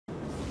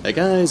Hey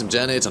guys, I'm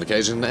Janet on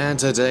occasion, and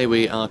today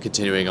we are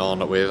continuing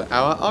on with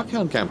our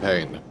Archaon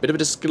campaign. Bit of a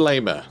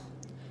disclaimer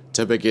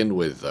to begin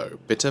with, though.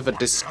 Bit of a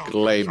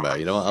disclaimer.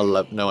 You know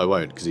what? No, I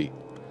won't, because he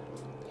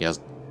has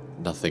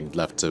nothing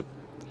left to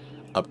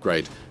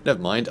upgrade.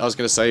 Never mind. I was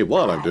going to say,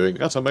 while I'm doing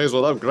that, I may as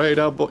well upgrade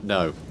our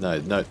no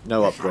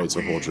upgrades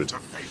for Mordred.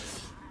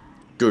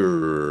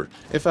 Grrr.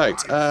 In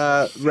fact,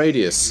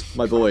 Radious,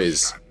 my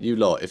boys, you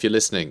lot, if you're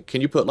listening, can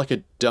you put like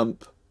a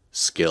dump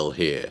skill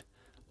here?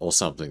 Or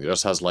something that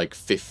just has like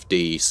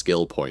 50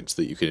 skill points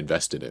that you can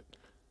invest in it.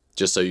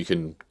 Just so you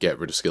can get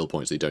rid of skill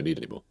points that you don't need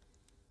anymore.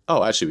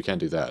 Oh, actually we can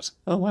do that.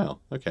 Oh wow,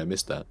 okay, I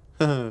missed that.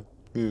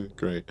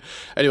 Great.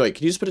 Anyway,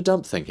 can you just put a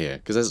dump thing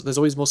here? Because there's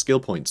always more skill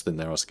points than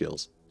there are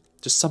skills.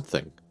 Just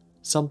something.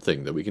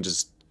 Something that we can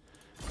just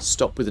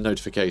stop with the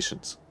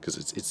notifications. Because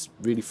it's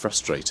really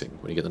frustrating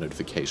when you get the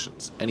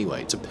notifications.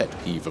 Anyway, it's a pet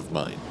peeve of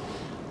mine.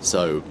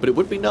 So, but it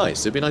would be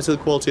nice. It'd be nice with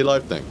the quality of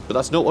life thing. But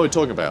that's not what we're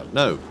talking about.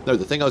 No, the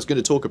thing I was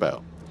going to talk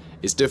about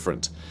is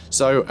different.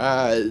 So,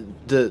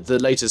 the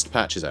latest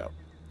patch is out.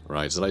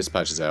 Right, the latest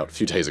patch is out a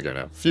few days ago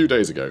now. A few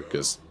days ago,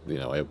 because, you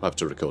know, I have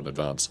to record in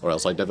advance, or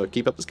else I'd never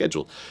keep up the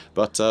schedule.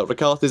 But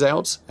Archaon is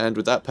out, and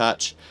with that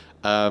patch,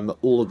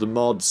 all of the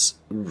mods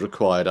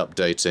required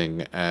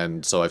updating,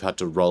 and so I've had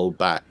to roll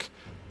back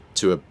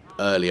to an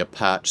earlier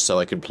patch so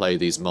I can play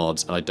these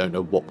mods, and I don't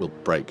know what will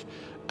break.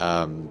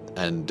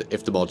 And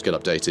if the mods get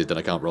updated, then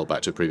I can't roll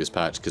back to a previous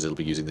patch because it'll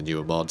be using the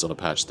newer mods on a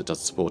patch that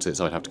doesn't support it,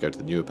 so I'd have to go to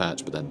the newer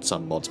patch, but then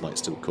some mods might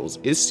still cause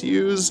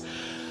issues.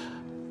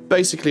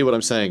 Basically what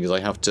I'm saying is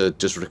I have to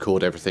just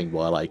record everything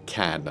while I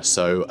can,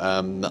 so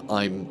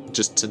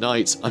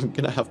tonight I'm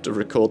going to have to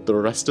record the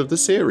rest of the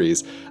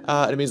series.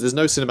 And it means there's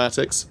no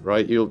cinematics,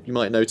 right? You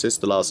might notice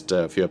the last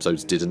few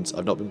episodes didn't.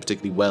 I've not been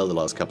particularly well the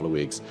last couple of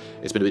weeks.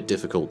 It's been a bit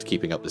difficult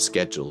keeping up the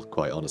schedule,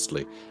 quite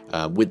honestly,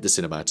 with the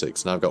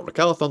cinematics. Now I've got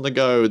Archaon on the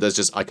go,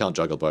 I can't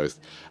juggle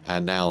both.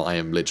 And now I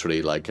am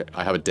literally, like,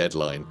 I have a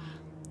deadline.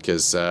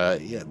 Because,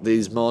 yeah,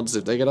 these mods,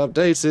 if they get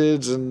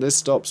updated and this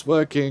stops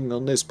working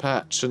on this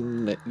patch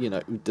and, you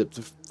know,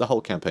 the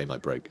whole campaign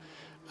might break.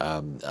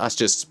 That's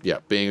just, yeah,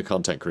 being a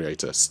content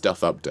creator.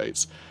 Stuff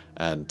updates.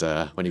 And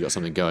when you've got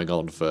something going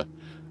on for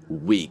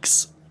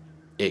weeks,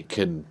 it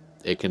can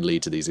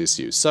lead to these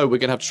issues. So we're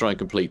going to have to try and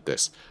complete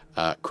this.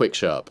 Quick,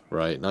 sharp,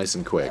 right? Nice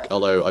and quick.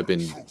 Although I've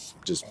been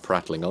just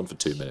prattling on for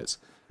 2 minutes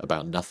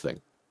about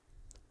nothing.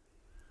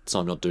 So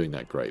I'm not doing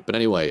that great. But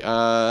anyway,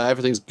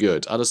 everything's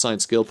good.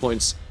 Unassigned skill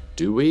points.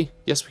 Do we?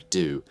 Yes, we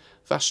do.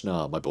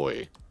 Vashnar, my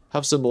boy.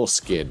 Have some more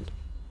skin.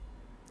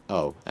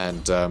 Oh,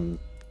 and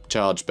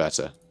charge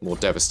better. More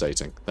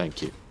devastating.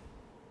 Thank you.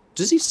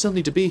 Does he still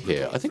need to be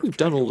here? I think we've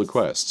done all the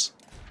quests.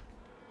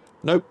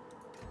 Nope.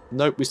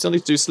 Nope, we still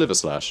need to do Sliver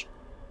Slash.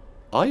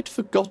 I'd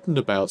forgotten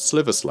about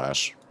Sliver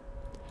Slash.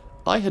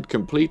 I had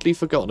completely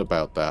forgotten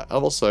about that.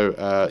 I've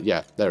also,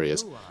 yeah, there he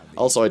is.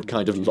 Also, I'd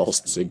kind of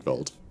lost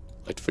Sigvald.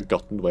 I'd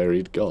forgotten where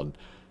he'd gone.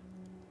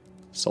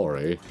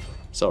 Sorry.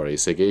 Sorry,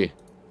 Siggy.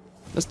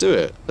 Let's do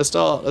it. Let's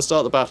start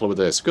the battle with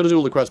this. We've got to do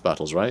all the quest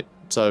battles, right?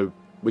 So,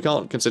 we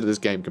can't consider this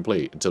game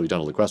complete until we've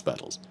done all the quest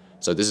battles.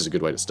 So this is a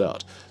good way to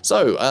start.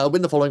 So,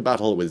 win the following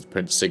battle with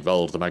Prince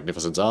Sigvald the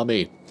Magnificent's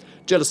army.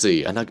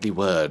 Jealousy, an ugly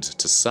word,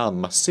 to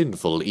some,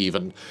 sinful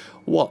even.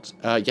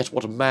 Yet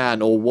what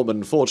man or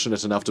woman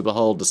fortunate enough to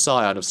behold the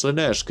scion of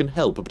Slaanesh can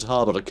help but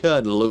harbour a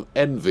kernel of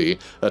envy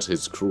at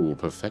his cruel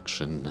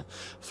perfection.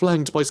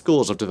 Flanked by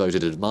scores of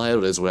devoted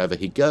admirers wherever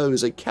he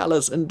goes, a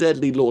callous and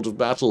deadly lord of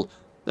battle,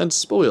 and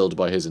spoiled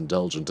by his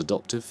indulgent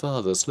adoptive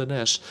father,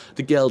 Slaanesh,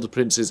 the Geld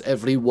Prince's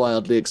every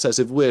wildly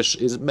excessive wish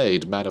is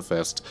made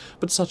manifest.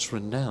 But such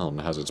renown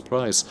has its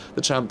price.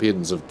 The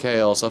champions of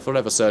chaos are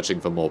forever searching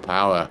for more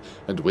power,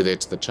 and with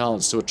it the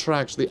chance to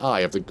attract the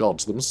eye of the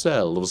gods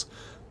themselves.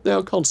 They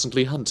are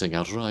constantly hunting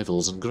out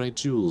rivals, and great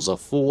duels are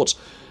fought,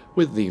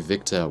 with the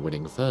victor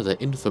winning further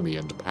infamy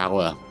and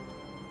power.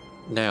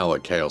 Now a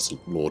Chaos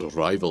Lord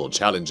rival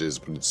challenges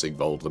Prince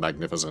Sigvald the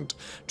Magnificent,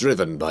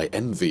 driven by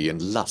envy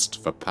and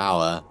lust for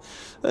power,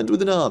 and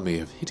with an army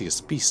of hideous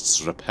beasts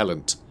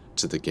repellent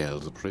to the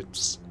Geld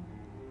Prince.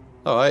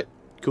 Alright,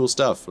 cool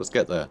stuff, let's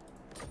get there.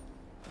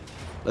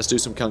 Let's do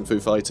some kung fu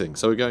fighting.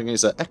 So we're going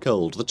against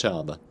Eckhold the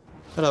Charmer.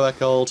 Hello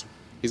Eckhold.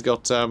 He's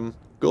got,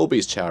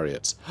 Gorbeast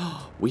chariots.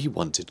 We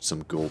wanted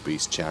some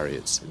Gorbeast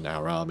chariots in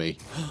our army.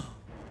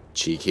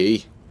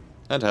 Cheeky.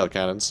 And hell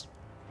cannons.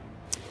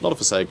 Not a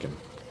Forsaken.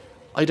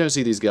 I don't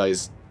see these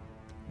guys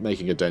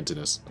making a dent in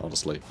us,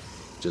 honestly.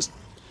 Just,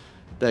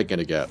 they're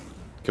gonna get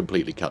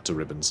completely cut to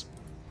ribbons.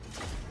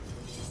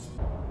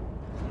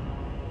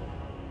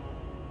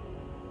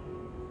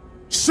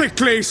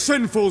 Sickly,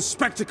 sinful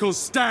spectacles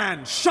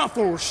stand,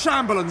 shuffle,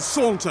 shamble, and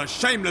saunter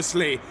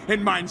shamelessly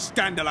in mine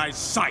scandalized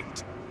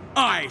sight.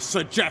 I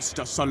suggest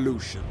a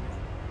solution.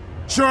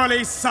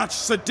 Surely such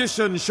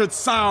sedition should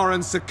sour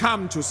and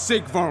succumb to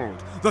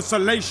Sigvald, the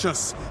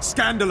salacious,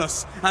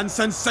 scandalous, and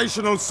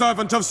sensational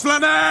servant of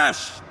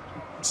Slaanesh!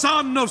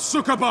 Son of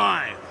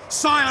Succubi,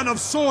 scion of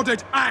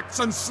sordid acts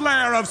and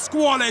slayer of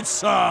squalid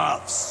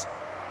serfs!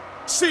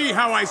 See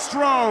how I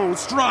stroll,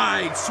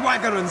 stride,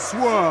 swagger and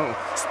swirl,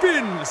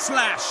 spin,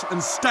 slash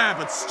and stab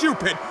at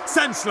stupid,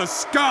 senseless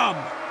scum.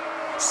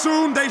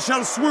 Soon they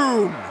shall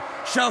swoon,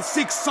 shall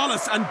seek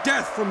solace and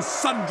death from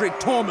sundry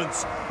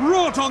torments,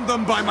 wrought on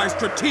them by my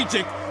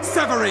strategic,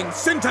 severing,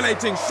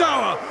 scintillating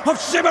shower of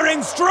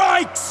shimmering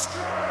strikes!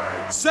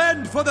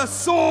 Send for the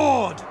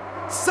sword!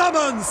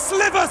 Summon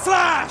Sliver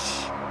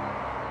Slash!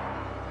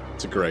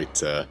 It's a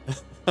great,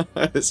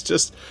 it's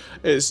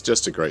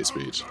just a great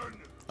speech.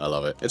 I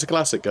love it. It's a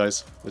classic,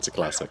 guys. It's a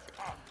classic.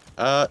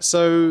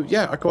 So,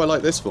 yeah, I quite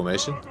like this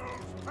formation.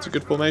 It's a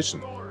good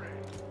formation.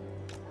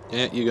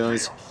 Yeah, you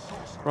guys.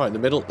 Right, in the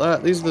middle.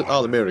 These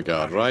are the Mirror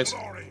Guard, right?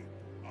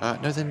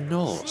 No, they're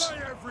not.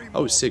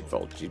 Oh,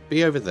 Sigvold, you'd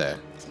be over there.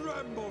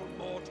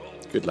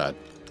 Good lad.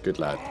 Good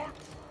lad.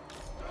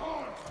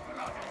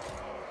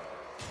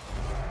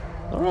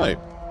 Alright.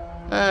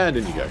 And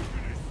in you go.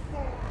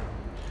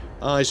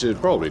 I should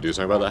probably do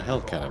something about that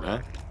Hell Cannon, huh?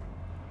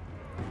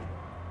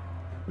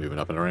 Moving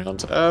up and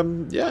around.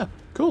 Yeah,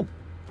 cool.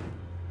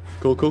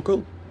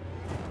 Cool.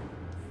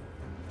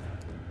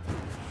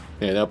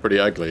 Yeah, now pretty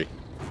ugly.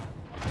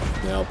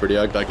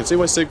 I can see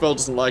why Sigvold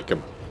doesn't like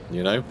them,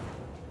 you know?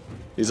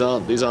 These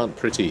aren't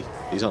pretty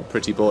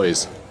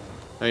boys.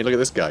 Hey, look at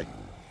this guy.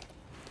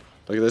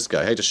 Look at this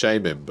guy. I hate to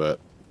shame him,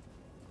 but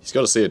he's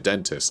got to see a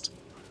dentist.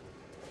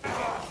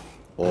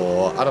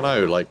 Or, I don't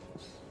know, like...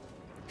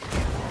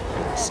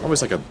 It's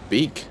almost like a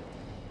beak.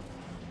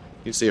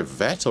 You see a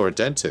vet or a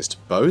dentist?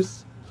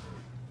 Both?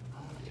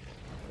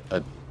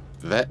 A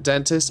vet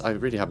dentist? I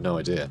really have no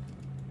idea.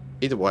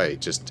 Either way,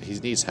 just, he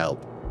needs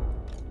help.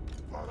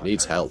 He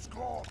needs help.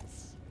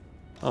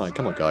 Alright,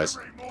 come on guys.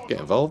 Get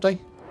involved, eh?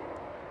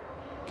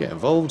 Get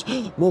involved.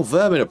 More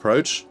vermin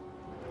approach.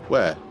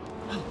 Where?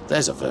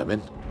 There's a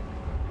vermin.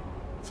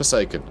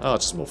 Forsaken. Oh,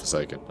 just more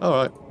Forsaken.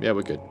 Alright, yeah,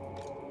 we're good.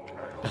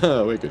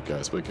 We're good,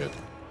 guys, we're good.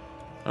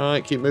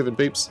 Alright, keep moving,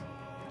 peeps.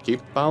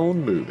 Keep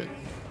on moving.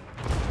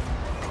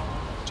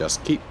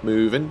 Just keep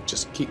moving,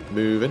 just keep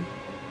moving.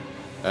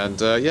 And,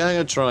 yeah,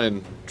 I'm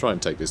gonna try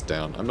and take this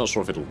down. I'm not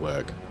sure if it'll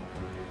work.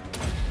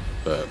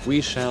 But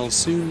we shall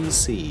soon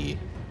see.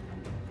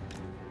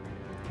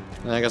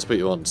 I guess I'll put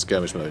you on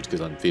skirmish mode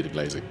because I'm feeling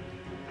lazy.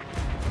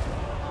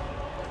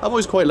 I'm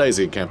always quite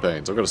lazy in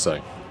campaigns, I've got to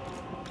say.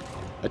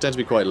 I tend to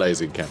be quite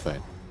lazy in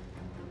campaign.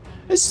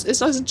 It's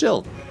nice and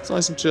chill. It's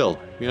nice and chill.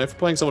 You know, for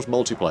playing so much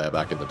multiplayer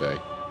back in the day.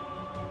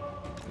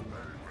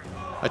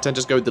 I tend to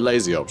just go with the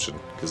lazy option,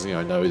 because, you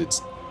know, I know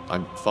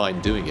I'm fine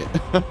doing it.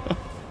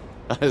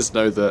 I just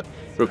know that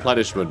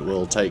replenishment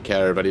will take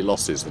care of any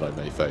losses that I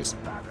may face.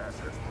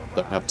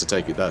 Don't have to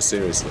take it that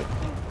seriously.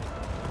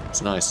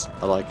 It's nice.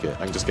 I like it.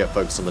 I can just get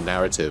focused on the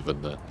narrative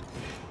and the,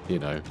 you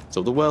know, sort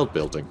of the world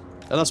building.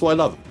 And that's what I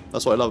love.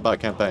 That's what I love about a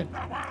campaign.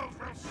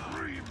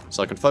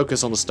 So I can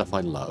focus on the stuff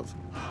I love.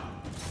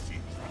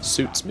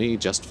 Suits me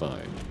just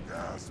fine.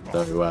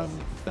 Though,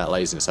 that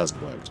laziness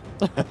hasn't worked.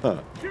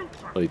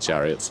 Bloody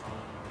chariots.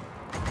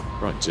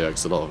 Right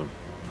jerks, a lot of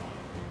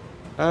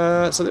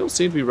them. So they all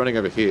seem to be running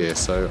over here,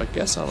 so I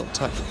guess I'll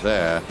attack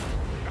there.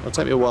 It'll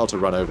take me a while to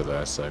run over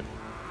there, so...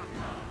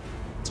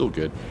 It's all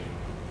good.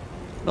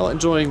 Not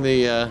enjoying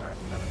the,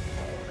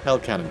 Hell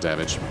Cannon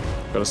damage,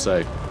 gotta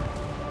say.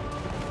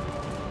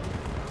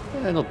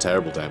 Yeah, not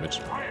terrible damage.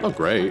 Not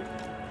great.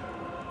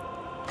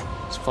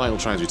 This final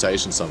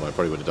transmutation somewhere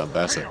probably would have done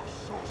better.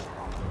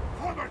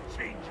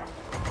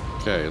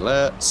 Okay,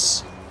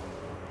 let's...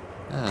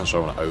 I'm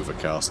sure I want to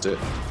overcast it.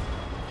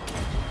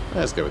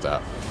 Let's go with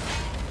that.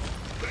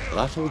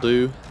 That'll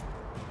do.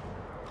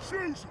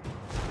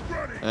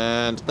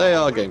 And they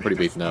are getting pretty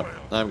beaten up.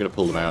 I'm going to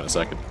pull them out in a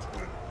second.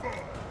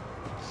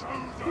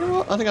 You know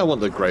what? I think I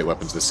want the great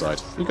weapons this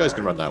side. You guys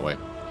can run that way.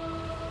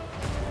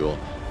 Cool.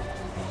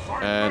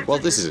 And, well,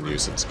 this is a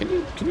nuisance. Can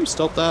you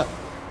stop that?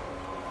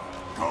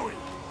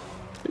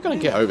 You're going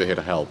to get over here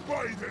to help.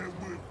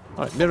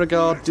 Alright, Mirror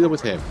Guard, deal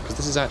with him, because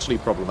this is actually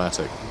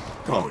problematic.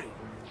 Come on.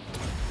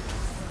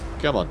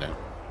 Come on now.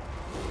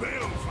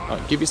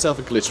 Alright, give yourself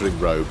a glittering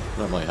robe.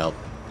 That might help.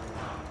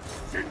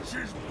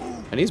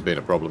 And he's been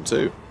a problem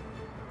too.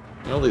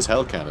 And all these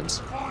hell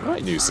cannons.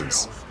 Right,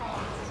 nuisance.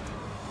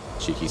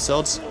 Cheeky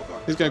sods.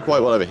 He's going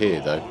quite well over here,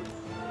 though.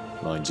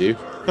 Mind you.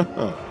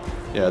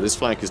 Yeah, this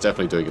flank is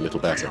definitely doing a little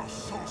better.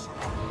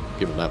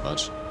 Give him that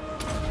much.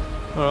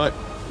 Alright.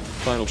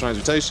 Final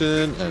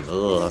transmutation. And,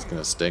 oh, that's going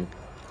to sting.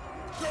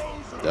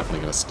 Definitely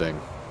going to sting.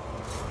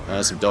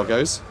 Some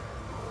doggos.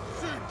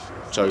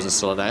 Chosen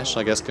Slanesh,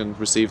 I guess, can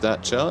receive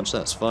that charge.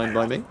 That's fine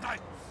by me.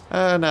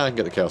 And now I can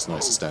get the Chaos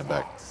Knights to stand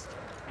back.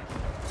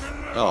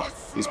 Oh,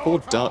 these poor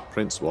Dark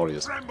Prince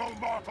warriors.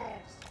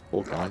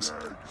 Poor guys.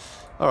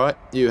 Alright,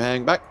 you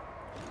hang back.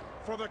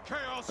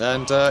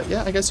 And,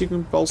 yeah, I guess you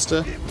can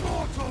bolster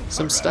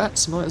some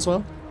stats. Might as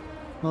well.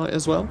 Might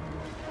as well.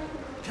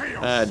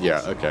 And,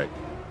 yeah, okay.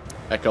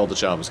 Echo the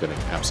Charm is getting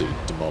absolutely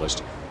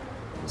demolished.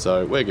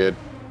 So, we're good.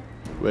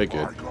 We're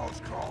good.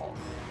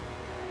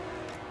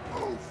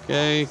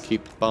 Okay,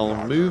 keep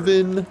on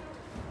moving.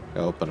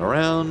 Go up and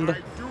around.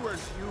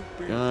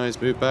 Guys,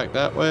 move back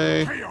that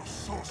way.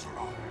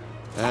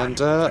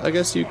 And I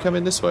guess you come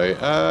in this way.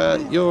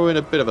 You're in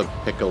a bit of a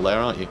pickle there,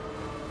 aren't you?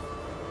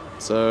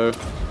 So,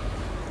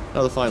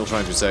 another final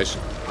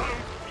transmutation.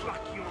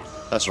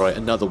 That's right,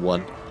 another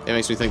one. It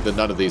makes me think that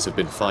none of these have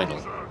been final.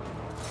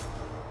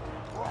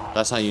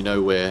 That's how you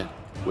know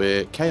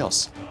we're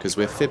chaos, because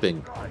we're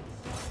fibbing.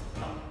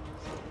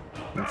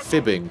 And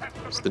fibbing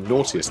is the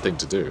naughtiest thing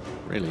to do. It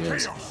really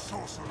is.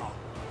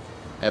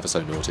 Ever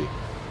so naughty.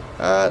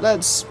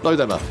 Let's blow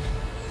them up.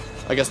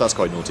 I guess that's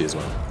quite naughty as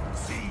well.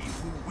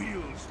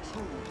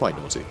 Quite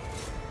naughty.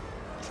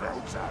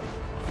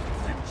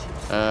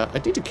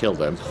 I need to kill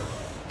them.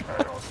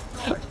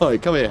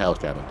 Alright, come here, Hell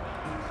Cannon.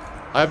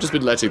 I have just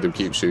been letting them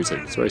keep shooting.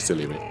 It's very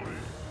silly of me.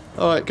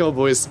 Alright, come on,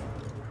 boys.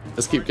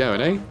 Let's keep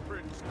going, eh?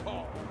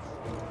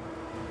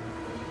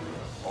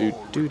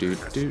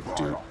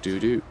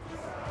 Do.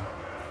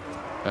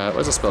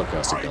 Where's the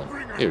spellcaster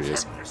gone? Here he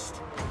is.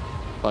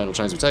 Final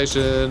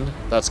transmutation.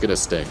 That's gonna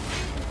sting.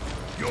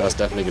 That's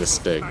definitely gonna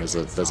sting.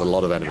 There's a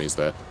lot of enemies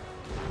there.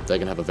 They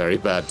can have a very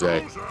bad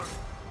day.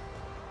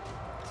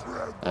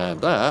 And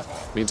that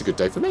means a good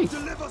day for me.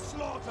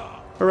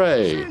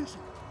 Hooray!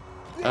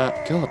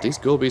 God, these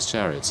Gore Beast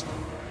chariots.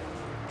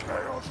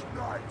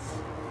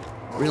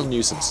 Real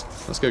nuisance.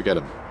 Let's go get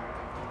them.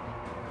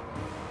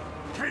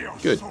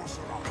 Good.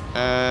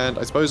 And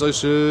I suppose I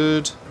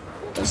should...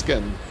 Let's get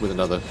him with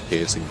another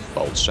piercing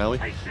bolt, shall we?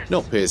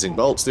 Not piercing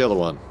bolts, the other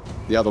one.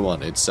 The other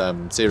one, it's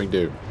Searing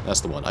Doom.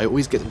 That's the one. I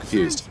always get them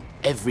confused.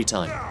 Every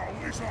time.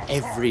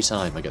 Every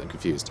time I get them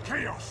confused.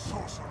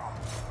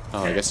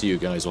 Oh, I guess you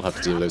guys will have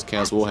to deal with those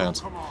Chaos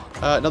Warhounds.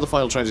 Another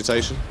final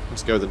transmutation.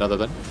 Let's go with another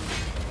then.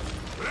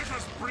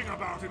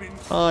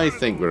 I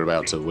think we're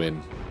about to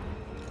win.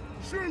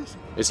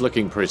 It's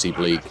looking pretty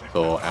bleak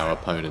for our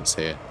opponents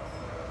here.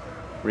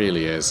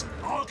 Really is.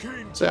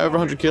 So over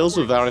 100 kills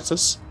with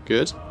Radious.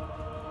 Good.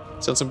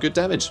 It's done some good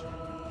damage.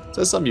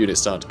 So some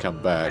units starting to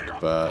come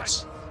back,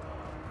 but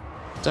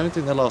I don't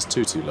think they'll last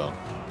too long.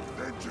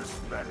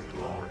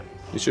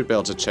 We should be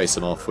able to chase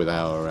them off with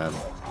our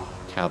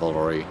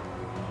cavalry.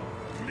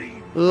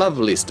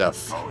 Lovely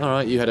stuff.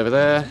 Alright, you head over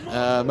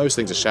there. Most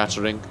things are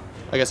shattering.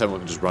 I guess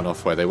everyone can just run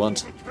off where they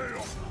want.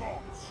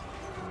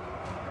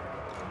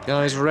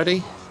 Guys,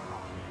 ready?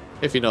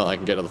 If you're not, I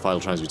can get another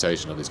final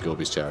transmutation on these Gore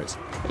Beast chariots.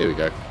 Here we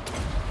go.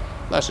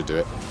 That should do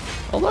it.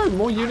 Although,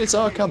 more units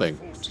are coming,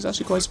 which is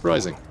actually quite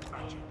surprising.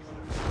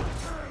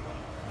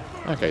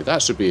 Okay,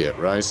 that should be it,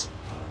 right?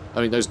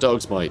 I mean, those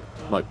dogs might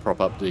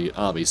prop up the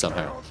army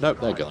somehow. Nope,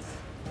 they're gone.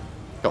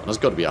 God, there's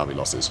got to be army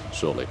losses,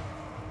 surely.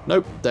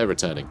 Nope, they're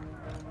returning.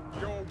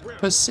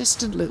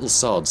 Persistent little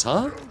sods,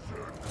 huh?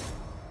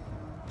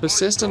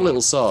 Persistent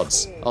little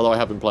sods. Although I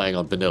have been playing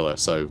on vanilla,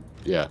 so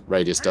yeah,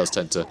 Radious does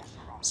tend to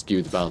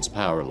skew the balance of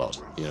power a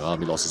lot. You know,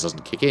 army losses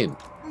doesn't kick in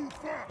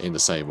the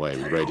same way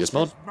with Radious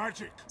mod.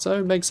 So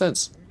it makes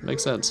sense.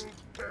 Makes sense.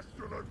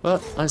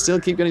 But I still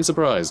keep getting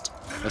surprised.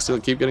 I still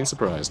keep getting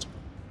surprised.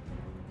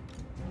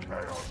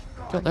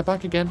 God, they're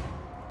back again.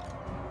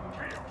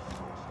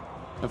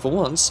 And for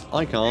once,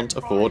 I can't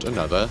afford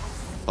another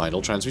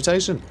final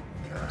transmutation.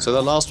 So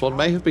the last one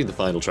may have been the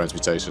final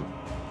transmutation.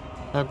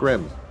 How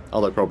grim.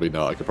 Although probably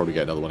not. I could probably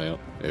get another one out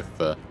if,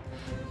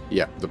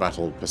 yeah, the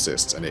battle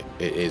persists and it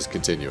is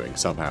continuing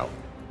somehow.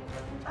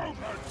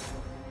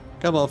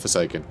 Come on,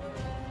 Forsaken.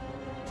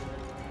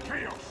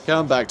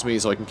 Come back to me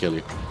so I can kill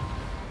you.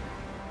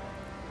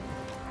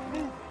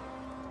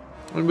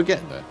 I mean, we're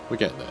getting there. We're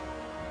getting there.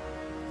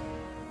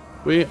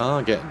 We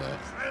are getting there.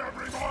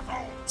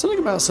 Something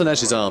about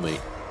Sinesh's army.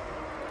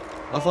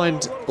 I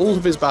find all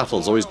of his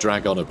battles always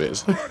drag on a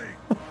bit.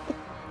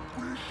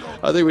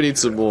 I think we need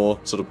some more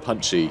sort of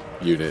punchy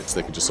units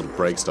that can just sort of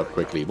break stuff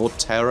quickly. More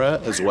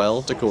terror as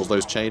well to cause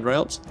those chain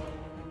routes.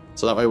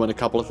 So that way when a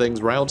couple of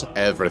things rout,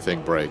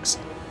 everything breaks.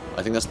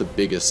 I think that's the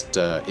biggest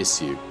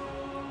issue.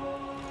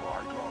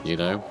 You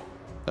know?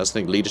 That's the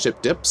thing,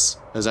 leadership dips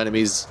as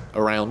enemies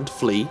around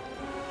flee.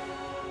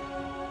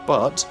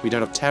 But we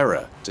don't have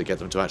terror to get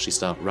them to actually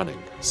start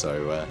running.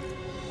 So,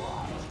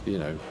 you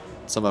know,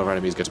 some of our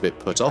enemies get a bit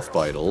put off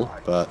by it all,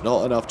 but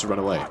not enough to run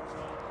away.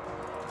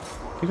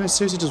 You guys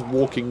seriously just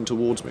walking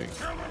towards me?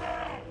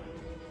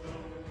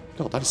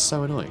 God, that is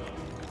so annoying.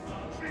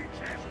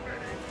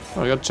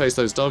 Oh, I gotta chase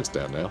those dogs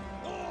down now.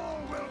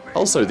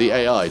 Also, the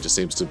AI just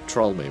seems to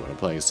troll me when I'm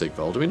playing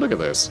Sigvold. I mean, look at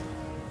this.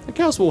 The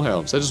Chaos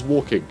Warhounds, they're just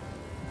walking.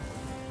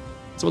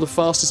 Some of the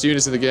fastest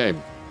units in the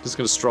game. Just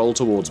gonna stroll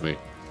towards me.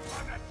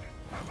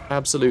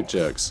 Absolute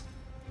jerks.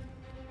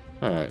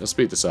 Alright, let's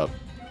speed this up.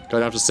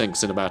 Going have to sync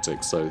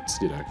cinematics, so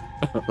it's, you know,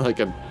 I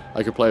can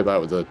play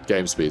about with the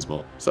game speeds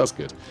more. So that's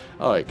good.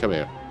 Alright, come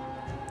here.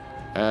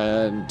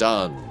 And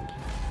done.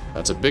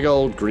 That's a big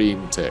old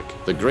green tick.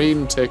 The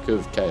green tick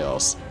of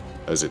chaos,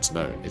 as it's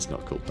known. It's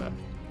not called that.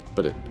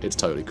 But it's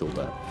totally called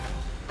that.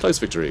 Close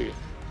victory.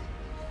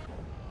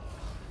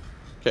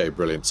 Okay,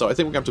 brilliant. So I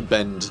think we're going to have to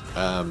bend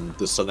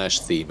the Slaanesh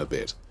theme a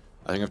bit.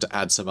 I think I have to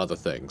add some other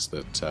things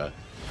that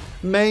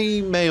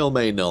may or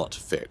may not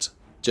fit.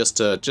 Just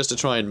to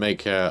try and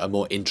make a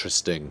more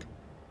interesting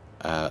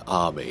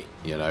army,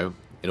 you know?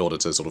 in order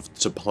to sort of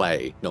to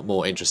play. Not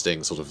more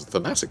interesting sort of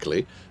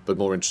thematically, but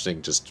more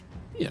interesting just,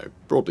 you know,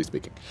 broadly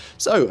speaking.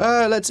 So,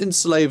 let's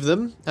enslave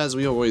them, as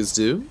we always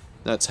do.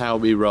 That's how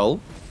we roll.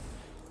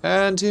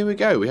 And here we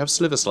go, we have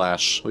Sliver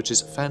Slash, which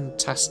is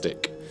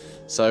fantastic.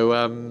 So,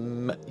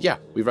 yeah,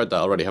 we've read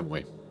that already, haven't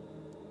we?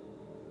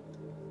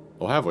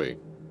 Or have we?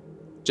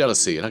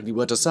 Jealousy, an ugly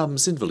word to some,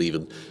 sinful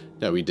even.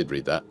 No, we did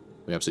read that.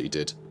 We absolutely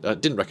did.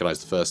 Didn't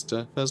recognise the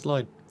first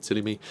line.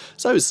 Silly me.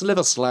 So,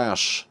 Sliver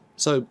Slash.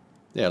 So,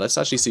 yeah, let's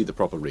actually see the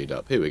proper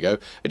read-up. Here we go.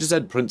 It is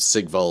said Prince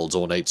Sigvald's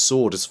ornate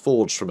sword is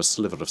forged from a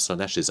sliver of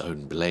Slaanesh's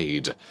own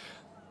blade.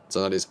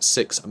 So that is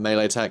 6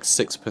 melee attacks,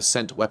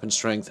 6% weapon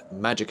strength,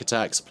 magic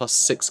attacks, plus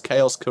 6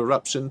 chaos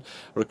corruption,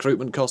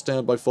 recruitment cost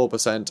down by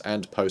 4%,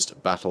 and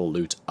post-battle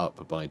loot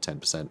up by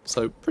 10%.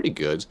 So pretty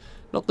good.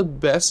 Not the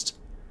best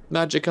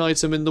magic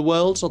item in the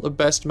world, not the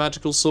best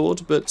magical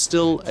sword, but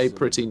still a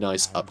pretty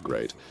nice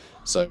upgrade.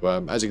 So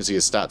as you can see,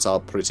 his stats are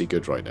pretty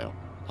good right now.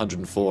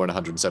 104 and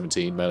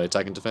 117 melee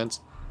attack and defense.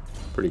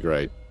 Pretty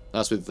great.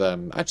 That's with,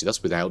 actually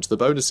that's without the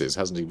bonuses,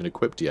 hasn't even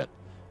equipped yet.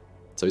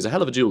 So he's a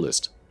hell of a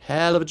duelist.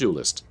 Hell of a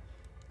duelist.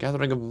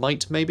 Gathering of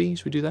Might, maybe?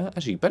 Should we do that?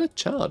 Actually, better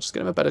charge. Let's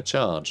get him a better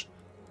charge.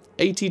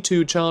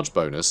 82 charge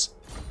bonus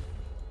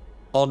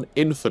on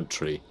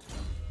infantry.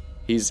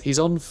 He's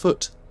on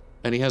foot,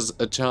 and he has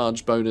a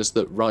charge bonus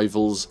that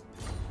rivals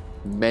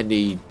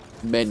many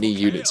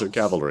units of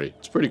cavalry.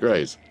 It's pretty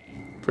great.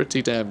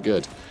 Pretty damn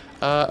good.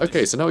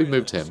 Okay, so now we've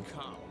moved him.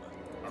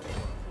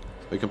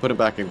 We can put him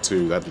back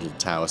into that little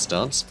tower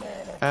stance.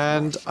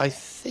 And I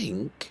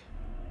think...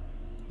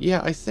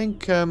 yeah, I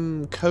think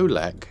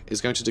Kolek is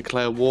going to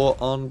declare war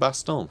on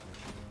Baston.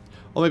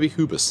 Or maybe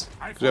Hubus.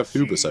 Because we have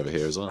Hubus over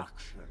here as well.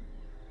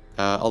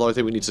 Although I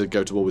think we need to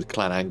go to war with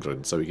Clan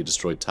Angren so we can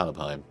destroy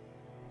Talabheim.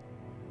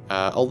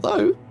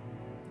 Although,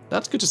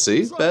 that's good to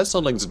see. Bear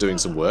Sodlings are doing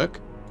some work.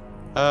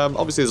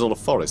 Obviously there's a lot of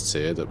forests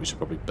here that we should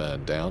probably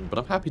burn down, but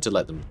I'm happy to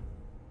let them...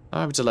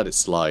 I'm happy to let it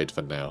slide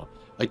for now.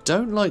 I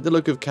don't like the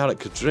look of Karak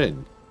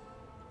Kadrin.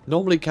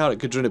 Normally Karak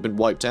Kadrin have been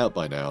wiped out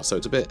by now, so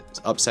it's a bit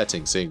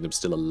upsetting seeing them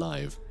still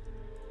alive.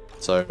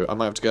 So I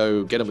might have to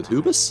go get them with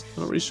Hubus?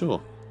 I'm not really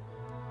sure.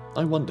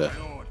 I wonder.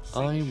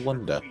 I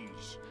wonder.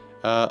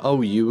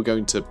 Oh, you were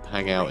going to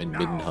hang out in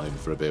Middenheim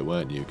for a bit,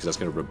 weren't you? Because that's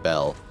going to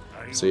rebel.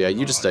 So yeah,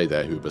 you just stay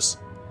there, Hubus.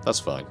 That's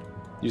fine.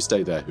 You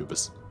stay there,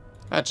 Hubus.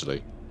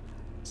 Actually,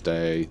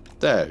 stay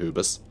there,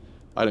 Hubus.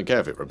 I don't care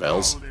if it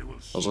rebels.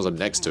 As long as I'm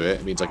next to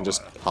it, it means I can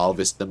just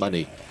harvest the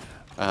money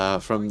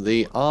from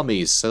the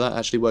armies. So that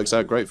actually works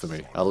out great for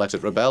me. I'll let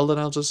it rebel and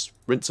I'll just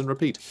rinse and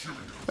repeat.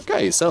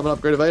 Okay, settlement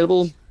upgrade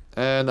available.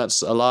 And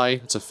that's a lie.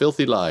 It's a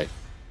filthy lie.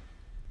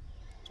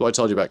 That's what I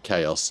told you about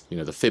chaos. You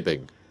know, the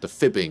fibbing. The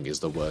fibbing is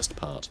the worst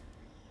part.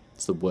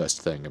 It's the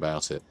worst thing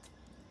about it.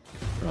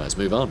 Right, let's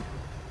move on.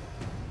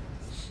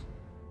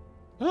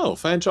 Oh,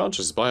 Fan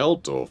Enchantress by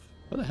Altdorf.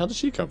 Where the hell did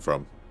she come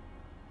from?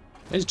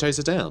 I need to chase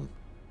her down.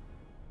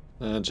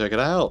 And check it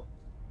out.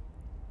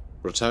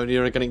 Bretonnia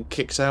are getting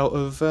kicked out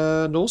of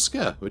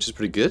Norska, which is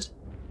pretty good.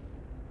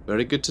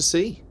 Very good to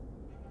see.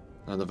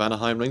 And the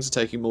Vanaheimlings are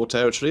taking more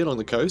territory along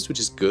the coast, which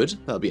is good.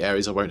 That'll be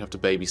areas I won't have to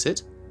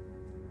babysit.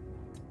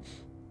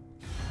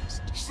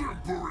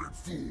 Simpering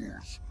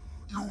fools!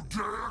 You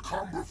dare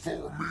come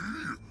before me,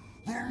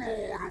 the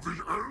Lord of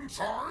the End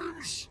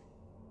Times?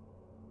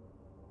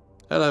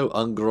 Hello,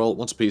 Ungeralt.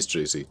 Wants a peace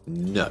treaty?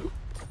 No.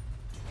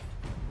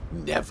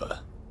 Never.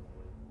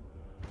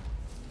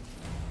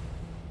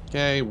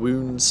 Okay,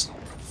 wounds.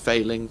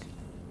 Failing.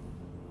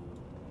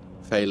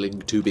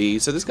 Failing to be.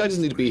 So this guy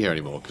doesn't need to be here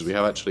anymore, because we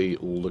have actually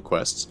all the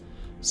quests.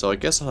 So I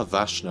guess I'll have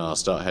Vashnar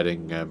start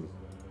heading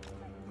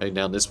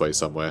down this way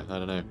somewhere. I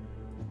don't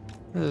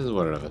know.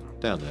 Whatever.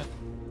 Down there.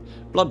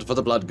 Blood for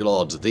the Blood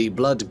God. The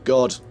Blood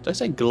God. Did I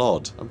say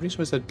Glod? I'm pretty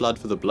sure I said blood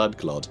for the Blood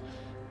God.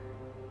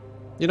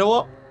 You know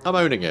what? I'm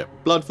owning it.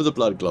 Blood for the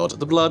Blood God.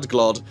 The Blood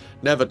God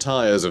never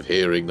tires of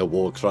hearing the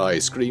war cry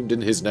screamed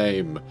in his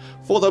name.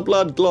 For the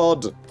Blood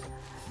God!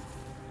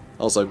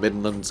 Also,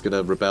 Midland's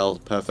gonna rebel.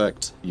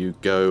 Perfect. You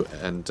go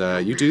and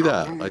you do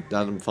that.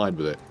 I'm fine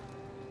with it.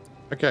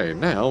 Okay,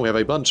 now we have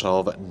a bunch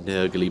of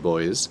Nurgly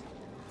boys.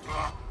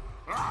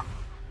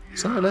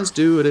 So let's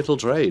do a little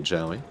trade,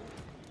 shall we?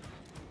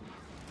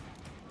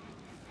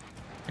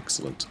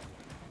 Excellent.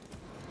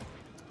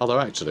 Although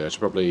actually, I should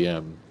probably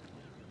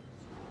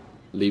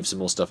leave some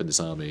more stuff in this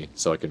army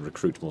so I can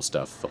recruit more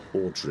stuff for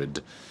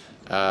Hordred.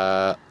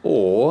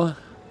 Or...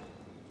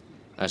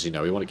 actually,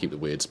 no, we want to keep the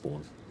Weird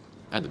Spawn.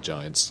 And the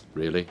Giants,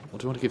 really. Or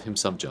do we want to give him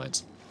some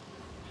Giants?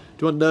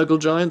 Do you want Nurgle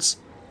Giants?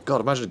 God,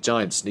 imagine a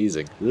giant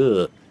sneezing.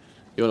 Ugh.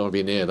 You wouldn't want to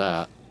be near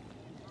that.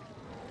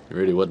 You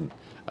really wouldn't.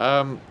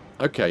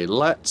 Okay,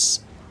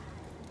 let's...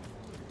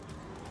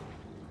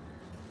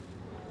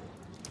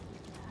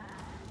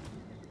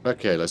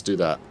 okay, let's do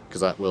that.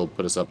 Because that will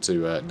put us up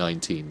to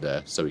 19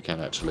 there. So we can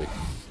actually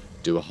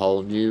do a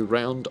whole new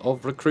round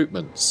of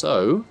recruitment.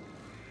 So...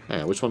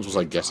 hang on, which ones was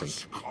I getting?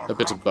 A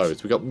bit of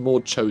both. We got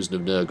more Chosen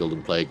of Nurgle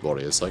than Plague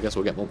Warriors, so I guess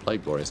we'll get more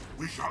Plague Warriors.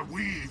 We shall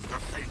weave the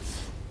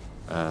fates.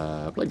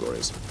 Plague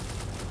Warriors.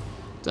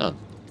 Done.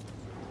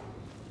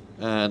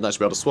 And that should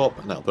be able to swap,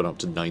 and that'll put it up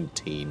to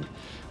 19.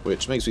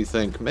 Which makes me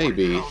think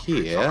maybe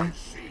here...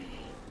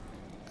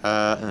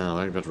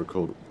 I'm going to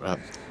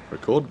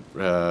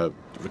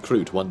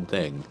recruit one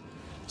thing.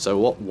 So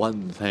what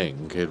one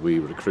thing could we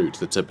recruit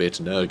that's a bit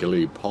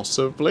nurgly,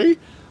 possibly?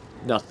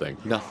 Nothing.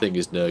 Nothing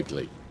is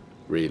nurgly,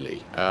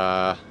 really.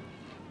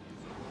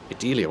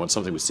 Ideally I want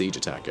something with Siege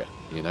Attacker,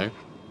 you know?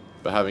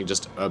 But having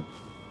just a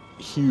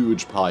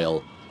huge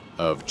pile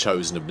of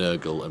Chosen of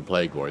Nurgle and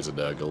Plague Warriors of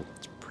Nurgle,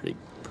 it's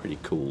pretty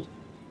cool.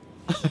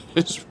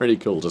 It's pretty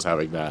cool just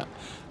having that.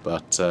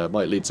 But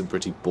might lead some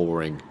pretty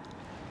boring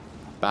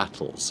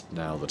battles,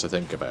 now that I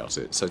think about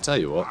it. So tell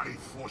you what,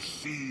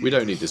 we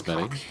don't need this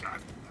many.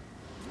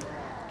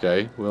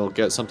 Okay, we'll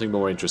get something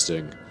more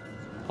interesting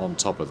on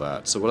top of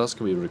that. So what else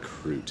can we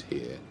recruit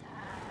here?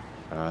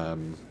 I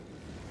mean,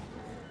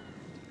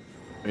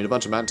 a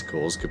bunch of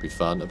Manticores could be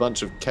fun. A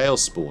bunch of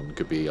Chaos Spawn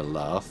could be a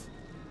laugh.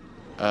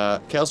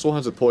 Chaos Spawn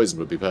with poison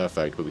would be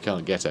perfect, but we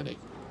can't get any.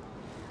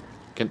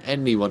 Can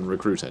anyone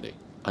recruit any?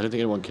 I don't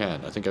think anyone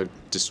can. I think I've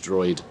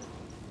destroyed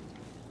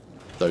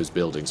those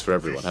buildings for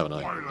everyone, haven't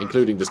I?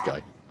 Including this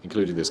guy.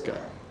 Including this guy.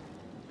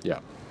 Yeah.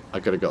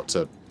 I could have got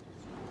to...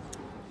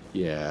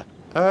 Yeah.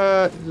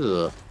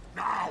 Ugh.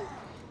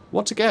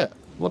 What to get?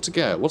 What to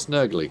get? What's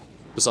Nurgly?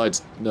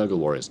 Besides Nurgle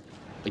Warriors?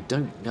 I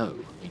don't know.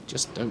 I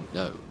just don't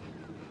know.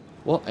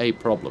 What a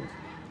problem.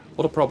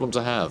 What a problem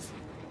to have.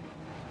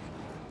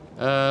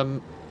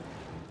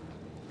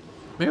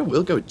 Maybe I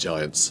will go with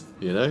Giants,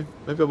 you know?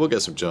 Maybe I will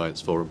get some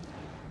Giants for them.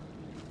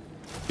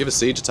 Give a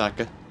Siege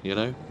Attacker, you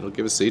know? It'll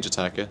give a Siege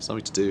Attacker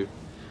something to do.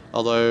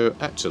 Although,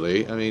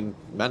 actually, I mean,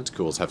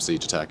 Manticores have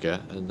Siege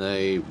Attacker, and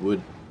they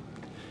would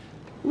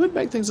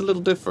make things a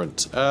little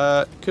different.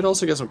 Could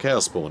also get some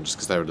Chaos Spawn, just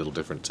because they're a little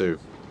different too.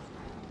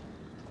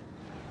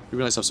 It'd be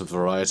nice to have some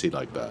variety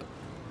like that.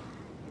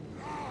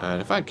 And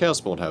in fact, Chaos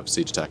Spawn have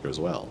Siege Attacker as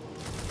well.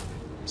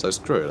 So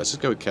screw it, let's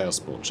just go with Chaos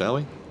Spawn, shall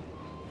we?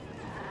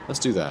 Let's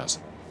do that.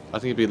 I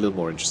think it'd be a little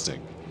more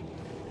interesting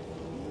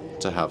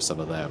to have some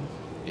of them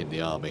in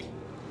the army.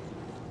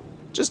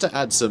 Just to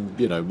add some,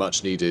 you know,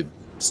 much needed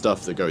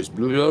stuff that goes...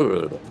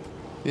 You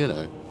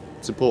know,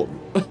 it's important.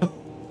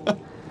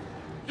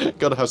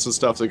 Gotta have some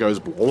stuff that goes...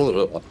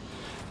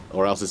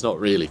 Or else it's not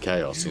really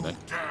chaos, you know.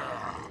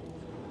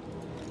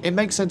 It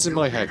makes sense in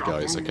my head,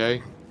 guys,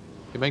 okay?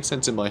 It makes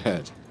sense in my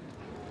head.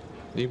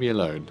 Leave me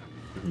alone,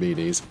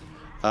 meanies.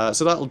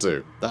 So that'll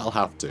do. That'll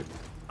have to.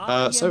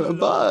 So a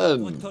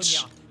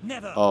bunch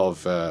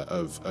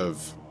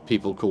of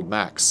people called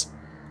Max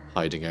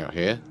hiding out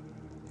here.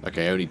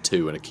 Okay, only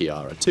 2 and a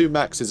Kiara. 2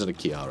 Maxes and a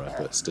Kiara,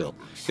 but still.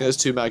 You know, those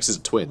 2 Maxes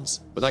are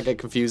twins. Would that get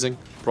confusing?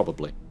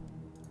 Probably.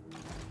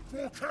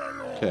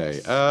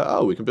 Okay,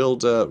 oh, we can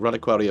build a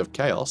Reliquary of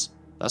Chaos.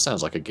 That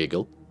sounds like a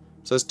giggle.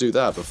 So let's do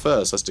that, but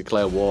first let's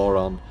declare war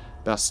on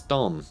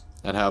Baston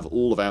and have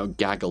all of our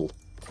gaggle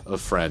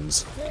of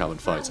friends come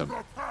and fight him.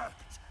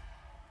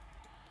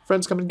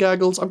 Friends come in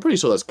gaggles? I'm pretty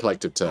sure that's a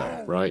collective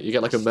term, right? You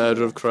get like a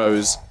murder of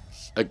crows,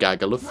 a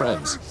gaggle of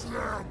friends.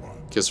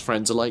 Because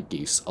friends are like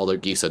geese, although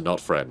geese are not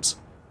friends.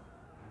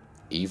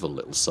 Evil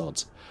little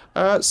sods.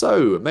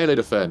 So, melee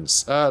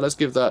defense. Let's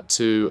give that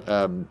to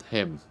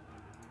him.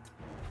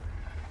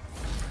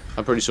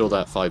 I'm pretty sure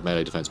that 5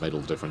 melee defense made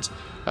all the difference.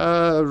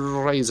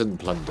 Raisin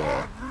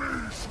plunder.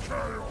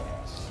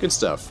 Good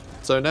stuff.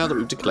 So now that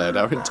we've declared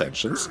our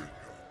intentions,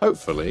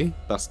 hopefully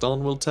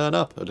Baston will turn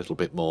up a little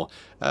bit more.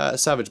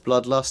 Savage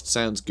Bloodlust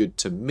sounds good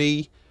to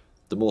me.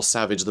 The more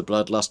savage the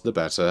bloodlust, the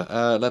better.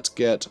 Let's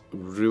get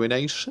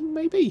Ruination,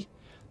 maybe?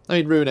 I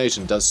mean,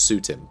 Ruination does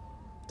suit him.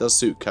 Does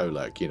suit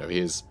Kolek, you know,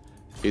 he's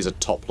a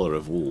toppler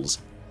of wolves.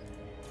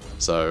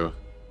 So,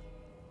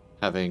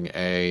 having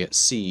a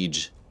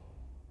siege,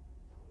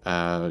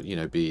 you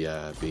know,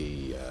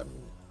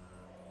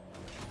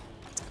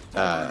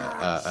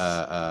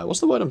 what's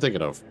the word I'm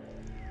thinking of?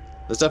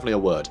 There's definitely a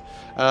word.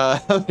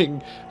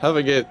 Having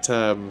it,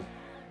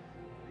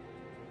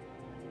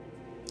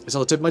 it's on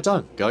the tip of my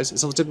tongue, guys.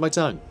 It's on the tip of my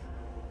tongue.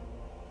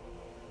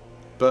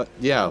 But,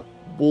 yeah,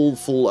 wool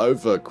fall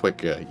over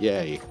quicker.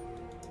 Yay.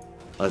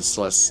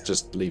 Let's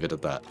just leave it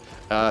at that.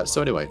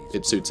 So anyway,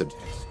 it suits him.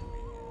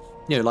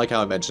 You know, like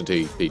how I mentioned,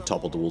 he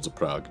toppled the walls of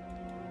Prague.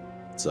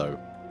 So,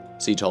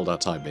 siege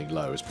holdout time being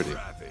low is pretty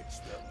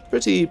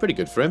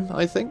good for him,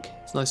 I think.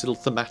 It's a nice little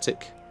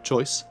thematic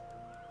choice.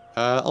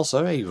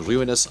 Also, a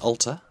ruinous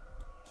altar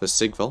for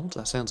Sigvold.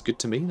 That sounds good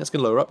to me. That's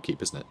going to lower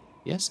upkeep, isn't it?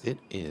 Yes, it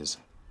is.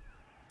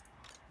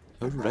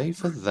 Hooray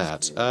for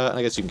that.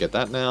 I guess you can get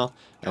that now.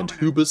 And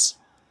Hubus.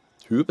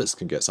 Hubus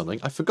can get something.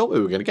 I forgot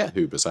we were going to get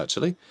Hubus,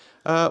 actually.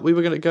 We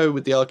were going to go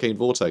with the Arcane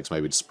Vortex,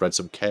 maybe, to spread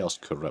some Chaos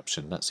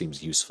Corruption. That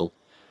seems useful.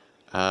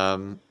 I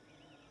think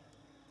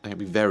it'd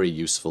be very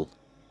useful.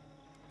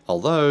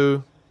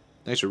 Although,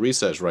 extra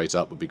research rate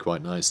up would be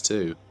quite nice,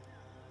 too.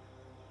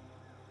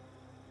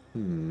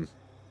 And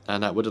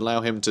that would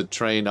allow him to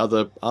train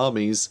other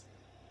armies,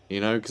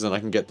 you know, because then I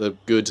can get the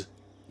good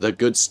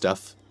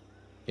stuff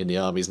in the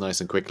armies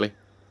nice and quickly.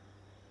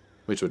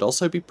 Which would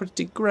also be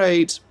pretty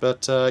great,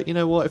 but you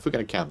know what, if we're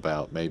going to camp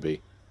out,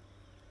 maybe.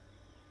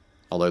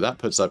 Although that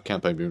puts up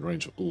campaign movement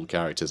range for all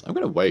characters. I'm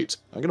going to wait.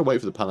 I'm going to wait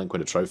for the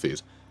Palanquin of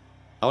Trophies.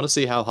 I want to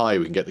see how high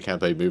we can get the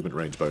campaign movement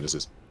range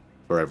bonuses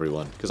for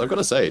everyone. Because I've got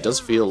to say, it does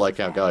feel like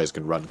our guys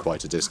can run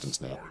quite a distance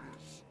now.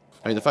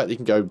 I mean, the fact that you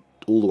can go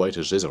all the way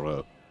to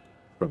Cicero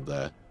from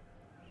there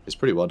is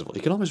pretty wonderful.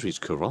 You can almost reach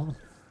Quran.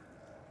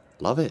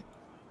 Love it.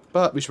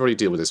 But we should probably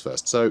deal with this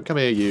first. So, come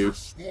here, you.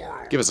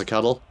 Give us a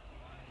cuddle.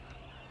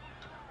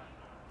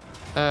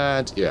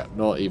 And, yeah,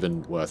 not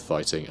even worth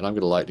fighting. And I'm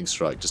going to Lightning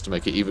Strike just to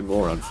make it even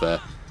more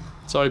unfair.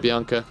 Sorry,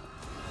 Bianca.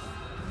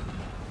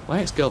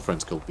 My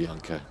ex-girlfriend's called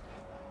Bianca.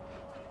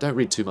 Don't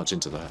read too much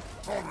into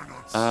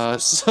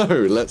that. So,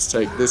 let's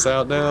take this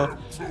out now.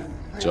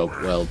 Job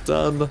well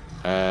done.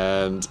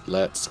 And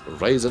let's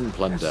raise and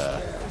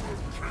plunder.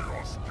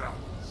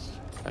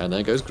 And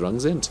there goes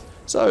Grung's Int.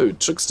 So,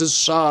 Trickster's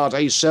Shard,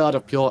 a shard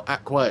of pure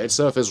aqua. Its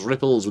surface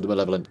ripples with a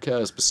malevolent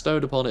curse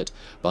bestowed upon it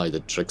by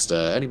the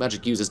Trickster. Any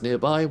magic users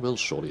nearby will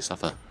surely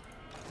suffer.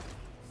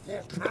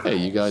 Okay,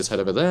 you guys head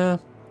over there.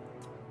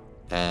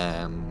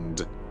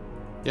 And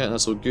yeah,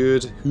 that's all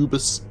good.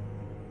 Hubus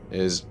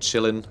is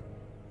chilling.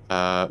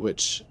 Hang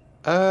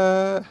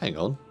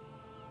on.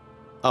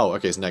 Oh,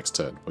 okay, it's next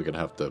turn. We're going to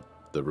have the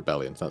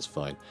rebellion. That's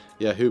fine.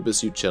 Yeah,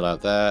 Hubus, you chill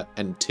out there.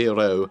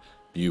 Entero,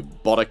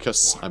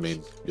 Bubonicus. I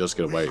mean, you're just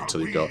going to wait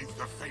until you've got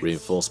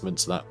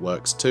reinforcements. That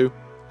works too.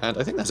 And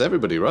I think that's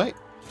everybody, right?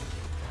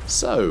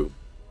 So,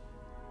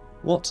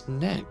 what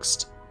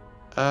next?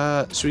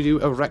 Should we do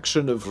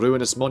Erection of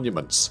Ruinous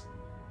Monuments?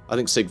 I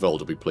think Sigvold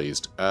will be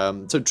pleased.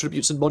 So,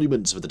 tributes and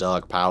monuments for the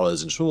Dark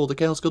Powers ensure the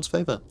Chaos God's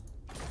favour.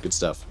 Good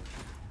stuff.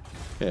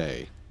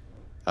 Okay.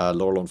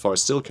 Laurelorn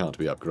Forest still can't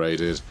be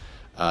upgraded.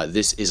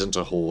 This isn't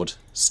a horde,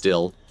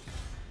 still.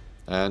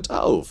 And,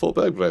 oh, Fort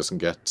Bergblast can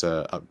get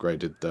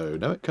upgraded, though.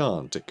 No, it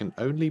can't. It can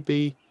only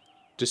be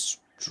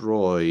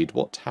destroyed.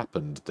 What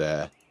happened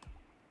there?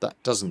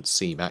 That doesn't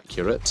seem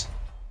accurate.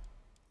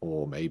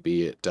 Or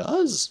maybe it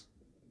does?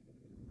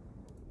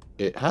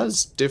 It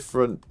has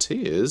different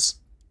tiers.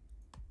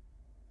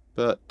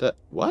 But,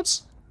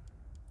 what?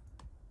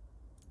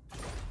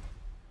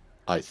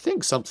 I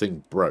think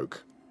something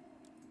broke.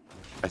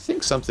 I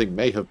think something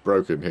may have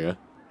broken here.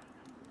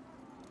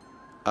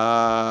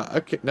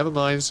 Okay, never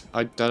mind.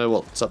 I don't know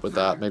what's up with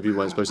that. Maybe we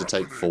weren't supposed to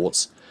take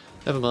forts.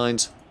 Never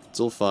mind. It's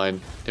all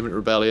fine. Imminent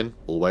rebellion,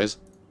 always.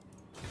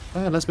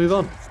 And let's move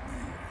on.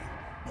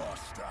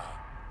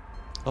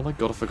 Oh my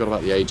god, I forgot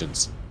about the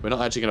agents. We're not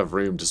actually going to have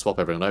room to swap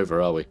everyone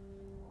over, are we?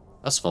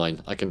 That's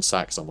fine. I can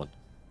sack someone.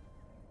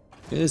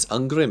 Here's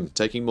Ungrim,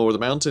 taking more of the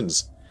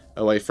mountains.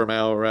 Away from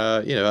our,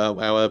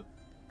 our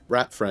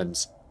rat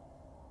friends.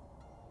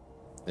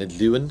 And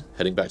Lewin,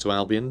 heading back to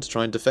Albion to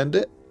try and defend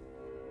it.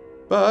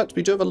 But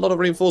we do have a lot of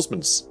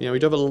reinforcements. You know, we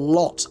do have a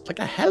lot, like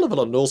a hell of a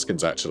lot of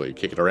Norskins actually,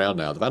 kicking around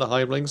now. The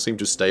Vanaheimlings seem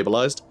to have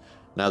stabilised.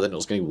 Now they're not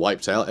just getting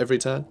wiped out every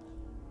turn.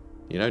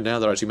 You know, now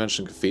they're actually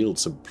managing to field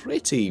some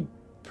pretty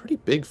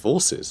big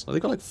forces.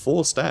 They've got like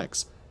 4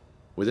 stacks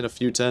within a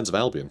few turns of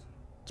Albion.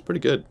 It's pretty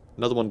good.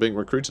 Another one being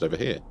recruited over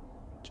here.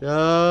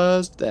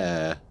 Just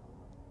there.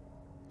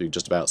 You can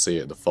just about see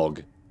it in the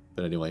fog.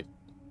 But anyway.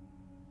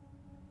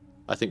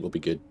 I think we'll be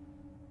good.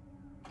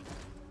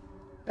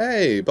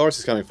 Hey, Boris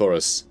is coming for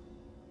us.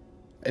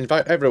 In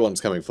fact,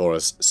 everyone's coming for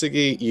us.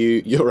 Siggy,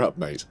 you're up,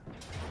 mate.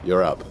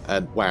 You're up.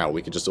 And wow,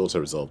 we can just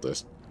auto-resolve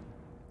this.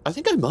 I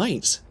think I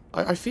might.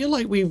 I feel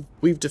like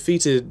we've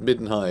defeated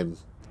Middenheim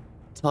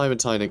time and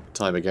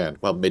time again.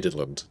 Well,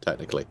 Midland,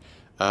 technically.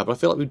 But I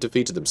feel like we've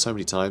defeated them so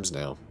many times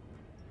now.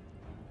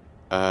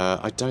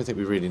 I don't think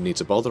we really need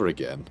to bother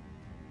again.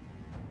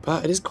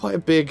 But it is quite a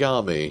big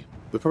army.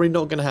 We're probably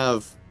not going to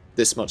have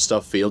this much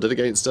stuff fielded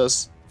against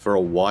us for a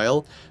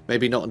while.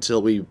 Maybe not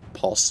until we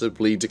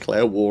possibly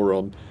declare war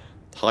on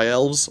High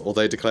Elves, or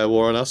they declare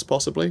war on us,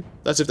 possibly.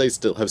 That's if they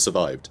still have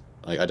survived.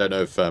 I don't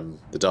know if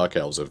the Dark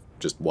Elves have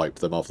just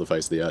wiped them off the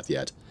face of the earth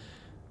yet.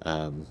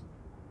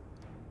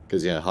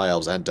 Because, yeah, High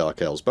Elves and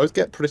Dark Elves both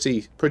get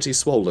pretty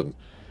swollen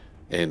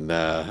in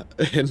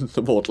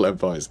the Mortal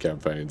Empires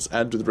campaigns,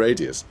 and with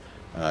Radious,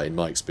 in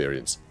my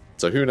experience.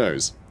 So who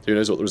knows? Who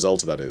knows what the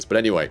result of that is? But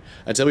anyway,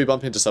 until we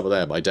bump into some of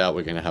them, I doubt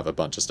we're going to have a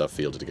bunch of stuff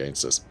fielded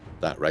against us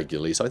that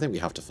regularly, so I think we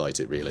have to fight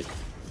it, really.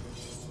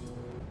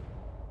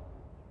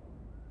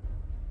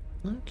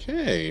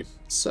 Okay,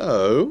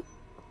 so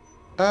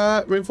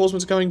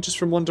reinforcements are going just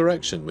from one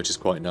direction, which is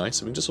quite nice.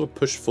 So we can just sort of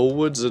push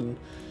forwards and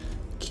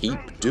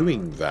keep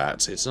doing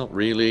that. It's not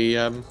really,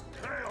 yeah,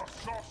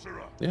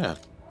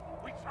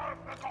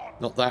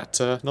 not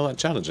that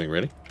challenging,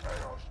 really.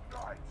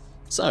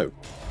 So,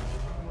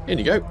 in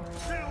you go.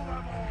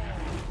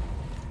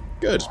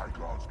 Good.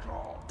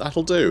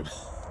 That'll do.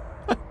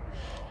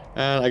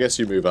 And I guess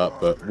you move up,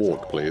 but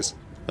walk, please.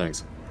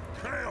 Thanks.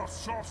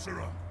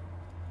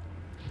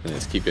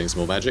 Let's keep getting some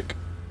more magic.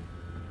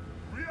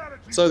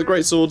 So the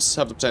Great Swords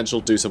have the potential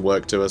to do some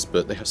work to us,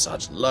 but they have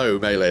such low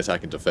melee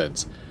attack and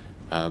defense.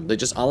 They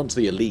just aren't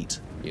the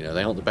elite. You know,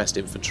 they aren't the best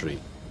infantry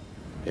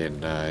in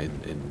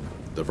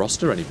the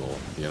roster anymore.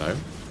 You know,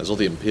 there's all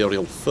the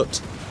Imperial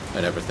Foot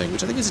and everything,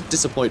 which I think is a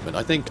disappointment.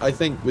 I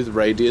think with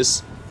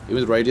Radius,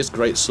 even with Radious,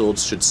 great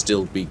swords should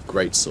still be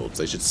great swords.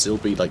 They should still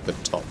be like the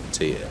top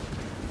tier.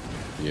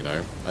 You know,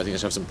 I think they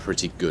should have some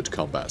pretty good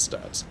combat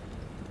stats.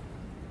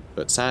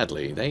 But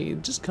sadly, they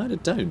just kind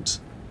of don't.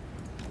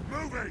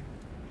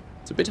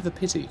 It's a bit of a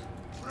pity.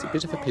 It's a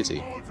bit of a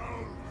pity.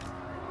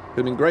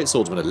 I mean, great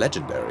swordsmen are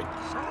legendary.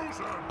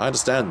 I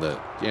understand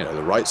that, you know,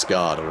 the Rights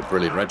Guard are a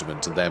brilliant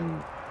regiment, and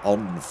them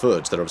on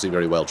foot, they're obviously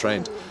very well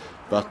trained.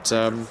 But,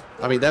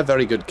 I mean, they're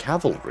very good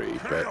cavalry,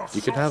 but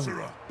you can have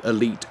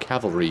elite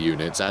cavalry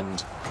units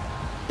and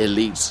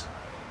elite,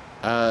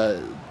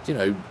 you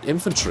know,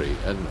 infantry,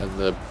 and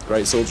the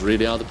great swords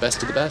really are the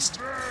best of the best.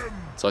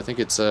 So I think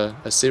it's a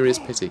serious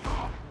pity.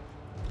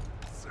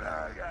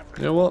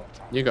 You know what?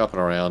 You go up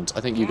and around.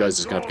 I think you guys are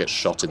just going to have to get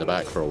shot in the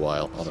back for a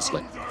while,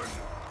 honestly.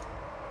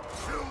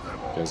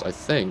 Because I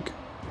think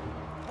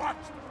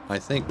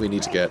we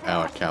need to get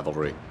our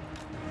cavalry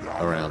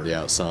around the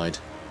outside.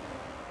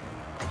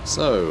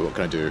 So, what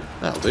can I do?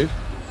 That'll do.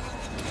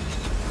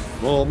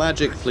 More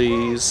magic,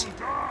 please.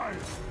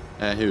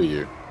 Who are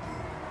you?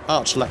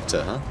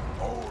 Archlector, huh?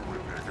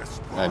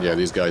 And yeah,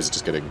 these guys are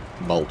just getting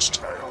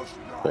mulched.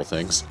 Poor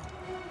things.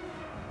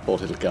 Poor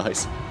little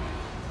guys.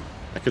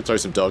 I could throw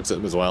some dogs at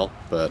them as well,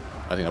 but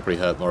I think I'll probably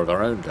hurt more of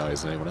our own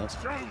guys than anyone else.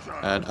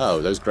 And,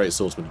 oh, those great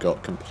swordsmen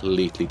got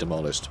completely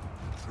demolished.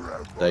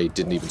 They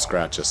didn't even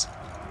scratch us.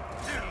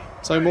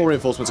 So more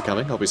reinforcements are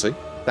coming, obviously.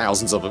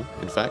 Thousands of them,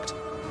 in fact.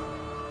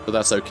 But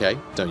that's okay.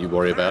 Don't you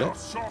worry about it.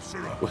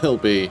 We'll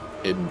be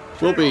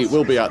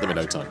at them in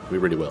no time. We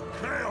really will.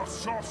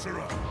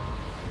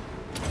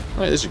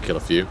 Alright, this should kill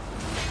a few.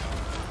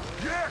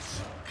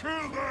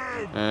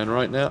 And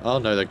right now, oh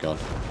no, they're gone.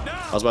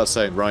 I was about to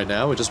say, right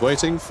now, we're just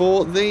waiting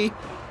for the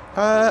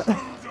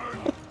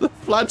the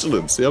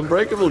flagellants, the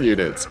unbreakable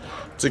units,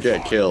 to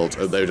get killed,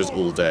 and they're just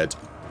all dead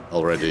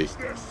already.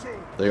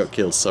 They got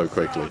killed so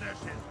quickly.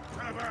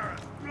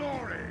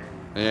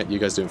 Yeah, you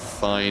guys doing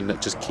fine.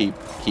 Just keep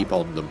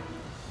on them.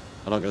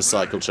 I'm not going to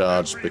cycle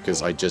charge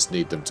because I just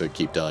need them to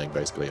keep dying,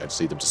 basically. I just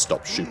need them to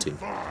stop shooting.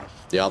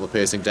 The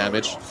armor-piercing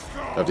damage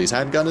of these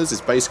handgunners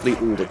is basically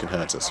all that can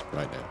hurt us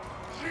right now.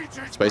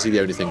 It's basically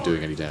the only thing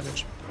doing any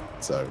damage.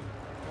 So,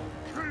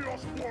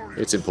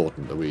 it's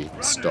important that we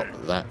stop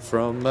that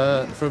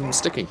from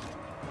sticking.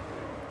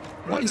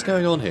 What is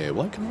going on here?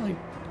 Why can I...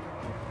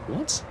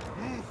 What?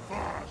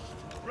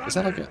 Is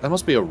that like a... There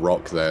must be a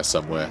rock there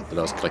somewhere that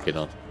I was clicking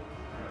on.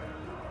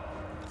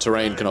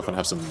 Terrain can often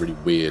have some really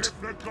weird,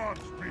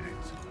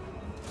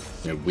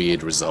 you know,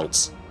 weird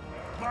results.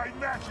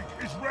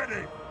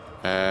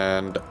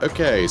 And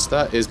okay, so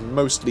that is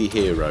mostly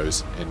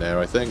heroes in there,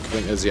 I think.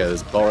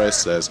 There's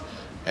Boris, there's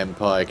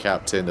Empire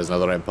Captain, there's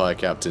another Empire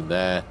Captain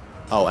there.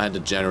 Oh, and a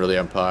General of the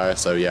Empire,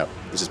 so yeah,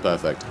 this is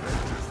perfect.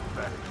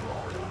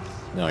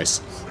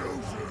 Nice.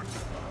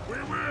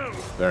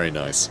 Very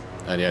nice.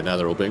 And yeah, now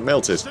they're all being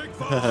melted.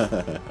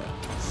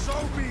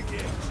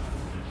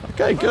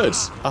 Okay, good.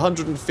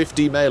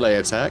 150 melee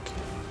attack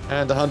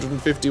and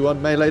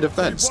 151 melee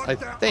defense. I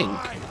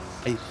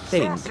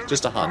think,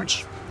 just a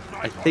hunch,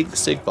 I think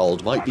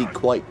Sigvold might be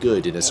quite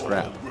good in a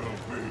scrap.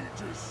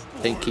 I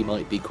think he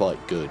might be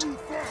quite good.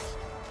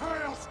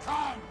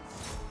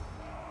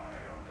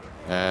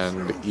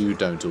 And you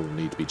don't all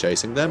need to be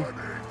chasing them.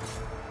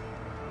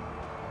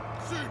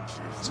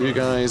 So you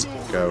guys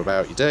go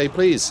about your day,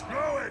 please.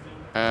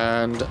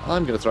 And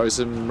I'm going to throw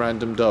some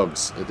random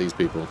dogs at these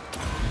people,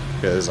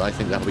 because I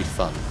think that'll be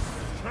fun.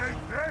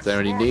 Is there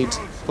any need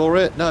for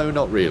it? No,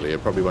 not really.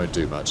 It probably won't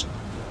do much.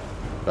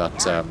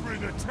 But, I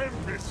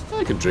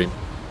can dream.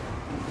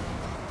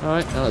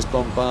 Alright, now let's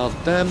bombard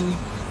them.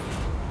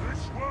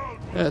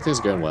 Yeah, things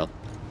are going well.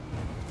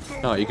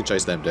 Oh, you can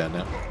chase them down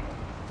now.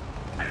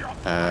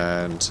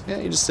 And, yeah,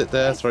 you just sit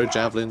there, throw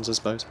javelins, I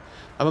suppose.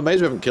 I'm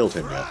amazed we haven't killed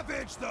him yet.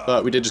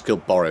 But we did just kill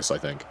Boris, I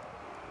think.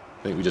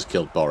 I think we just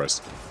killed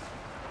Boris.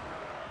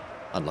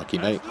 Unlucky,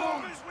 mate.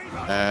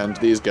 And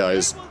these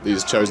guys,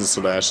 these chosen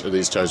Slash and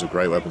these chosen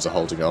great weapons are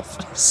holding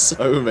off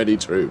so many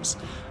troops.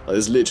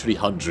 There's literally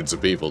hundreds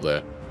of people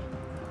there.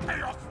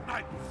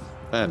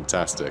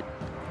 Fantastic.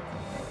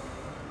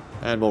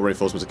 And more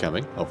reinforcements are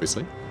coming,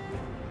 obviously.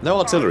 No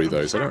artillery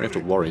though, so I don't have to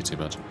worry too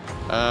much.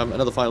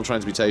 Another final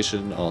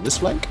transmutation on this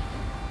flank.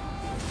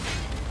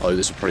 Oh,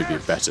 this would probably be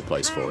a better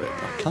place for it.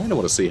 I kind of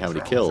want to see how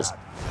many kills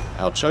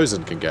our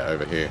chosen can get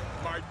over here.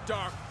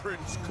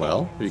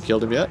 Well, have you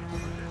killed him yet?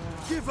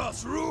 Give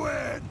us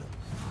ruin!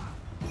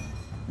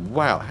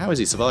 Wow, how is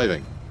he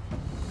surviving?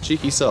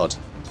 Cheeky sod.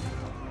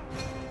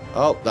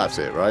 Oh, that's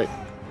it, right?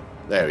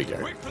 There we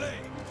go.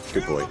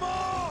 Good boy.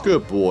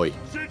 Good boy.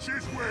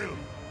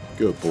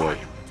 Good boy.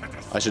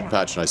 I shouldn't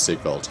patronise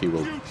Sigvold.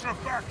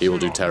 He will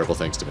do terrible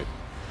things to me.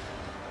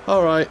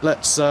 Alright,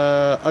 let's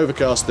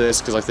overcast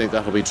this, because I think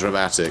that'll be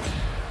dramatic.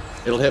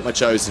 It'll hit my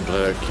chosen, but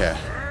I don't care.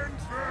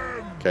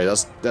 Okay,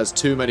 that's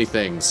too many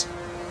things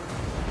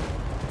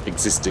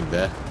existing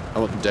there. I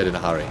want them dead in a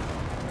hurry.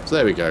 So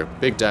there we go.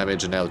 Big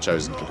damage, and now the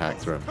chosen can hack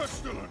through them.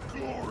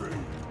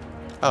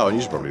 Oh, and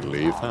you should probably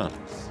leave, huh?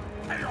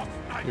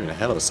 You're in a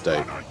hell of a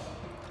state.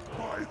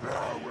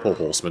 Poor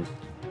horseman.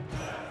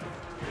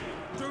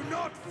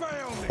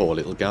 poor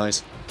little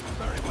guys.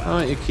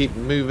 Alright, you keep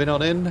moving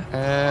on in,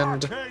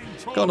 and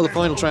got on to the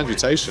final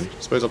transmutation.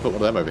 Suppose I'll put one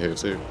of them over here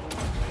too.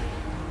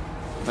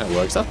 That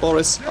works. That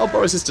Boris? Oh,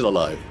 Boris is still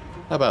alive.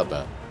 How about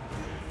that?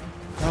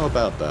 How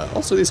about that?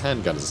 Also, these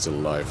handgunners are still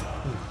alive.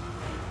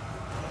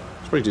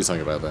 Should probably do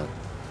something about that.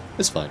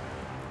 It's fine.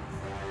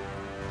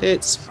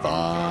 It's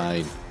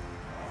fine.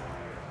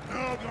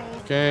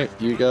 Okay,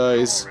 you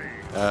guys.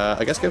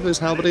 I guess go for those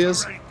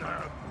halberdiers.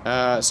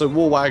 So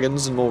more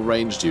wagons and more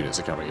ranged units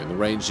are coming in. The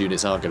ranged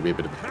units are going to be a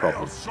bit of a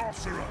problem.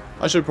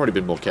 I should have probably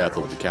been more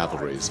careful with the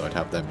cavalry, so I'd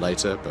have them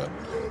later, but...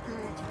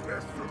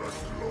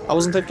 I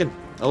wasn't thinking.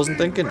 I wasn't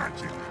thinking.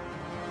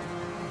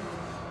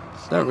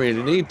 Don't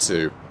really need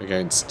to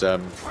against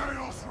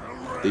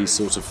these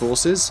sort of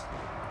forces.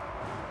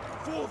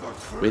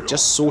 We're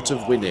just sort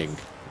of winning.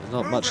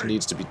 Not much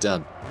needs to be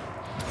done.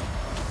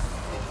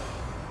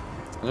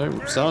 No,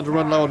 starting to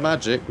run low on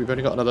magic. We've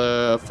only got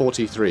another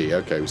 43.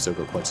 Okay, we've still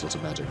got quite a lot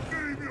of magic.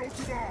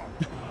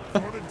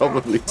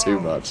 Probably too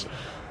much.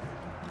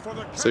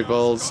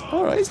 Sigval's,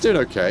 alright, he's doing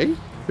okay.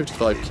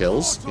 55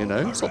 kills, you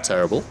know, it's not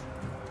terrible.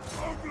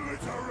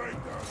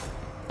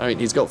 I mean,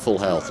 he's got full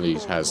health and he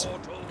has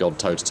gone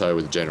toe-to-toe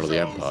with the General of the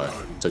Empire.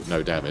 Took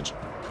no damage.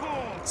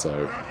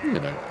 So, you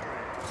know,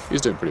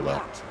 he's doing pretty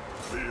well.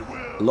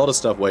 A lot of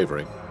stuff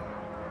wavering.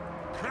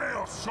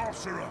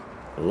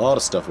 A lot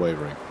of stuff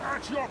wavering.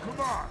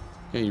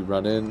 Okay, you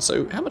run in.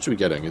 So, how much are we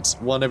getting? It's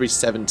 1 every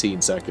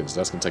 17 seconds.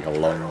 That's going to take a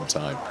long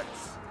time.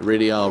 We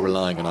really are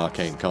relying on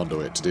Arcane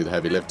Conduit to do the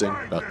heavy lifting,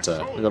 but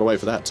we've got to wait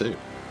for that too.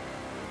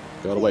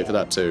 Got to wait for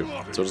that too.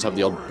 So we'll just have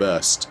the odd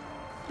burst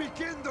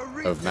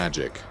of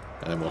magic,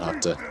 and then we'll have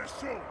to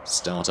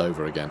start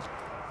over again.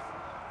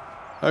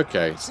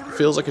 Okay,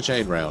 feels like a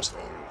chain route.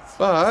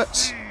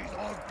 But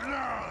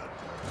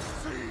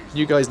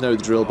you guys know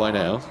the drill by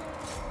now.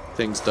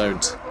 Things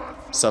don't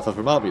suffer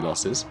from army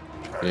losses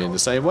in the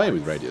same way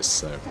with Radious,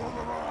 so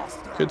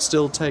could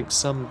still take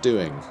some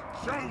doing.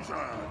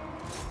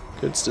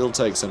 Could still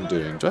take some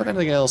doing. Do I have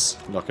anything else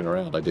knocking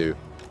around? I do.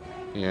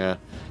 Yeah.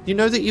 You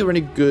know that you're in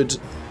a good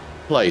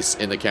place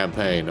in the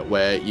campaign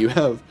where you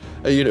have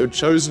a unit of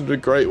chosen to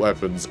great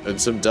weapons and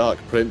some Dark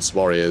Prince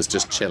warriors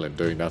just chilling,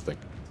 doing nothing.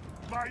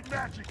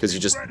 Because you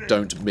just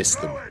don't miss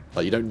them.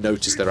 Like, you don't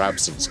notice their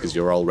absence because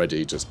you're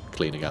already just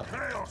cleaning up.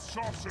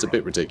 It's a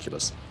bit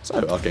ridiculous. So,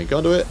 Arcane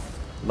Conduit.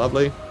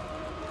 Lovely.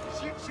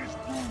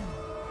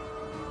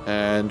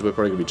 And we're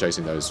probably going to be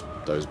chasing those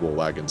war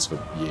wagons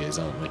for years,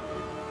 aren't we?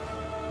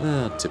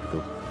 Ah,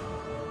 typical.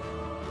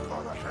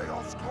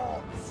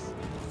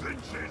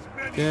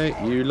 Okay,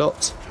 you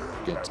lot.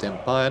 Get to the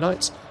Empire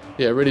Knights.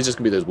 Yeah, really just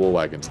going to be those war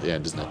wagons at the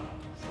end, isn't it?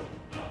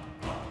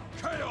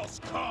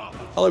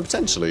 Although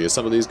potentially, as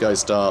some of these guys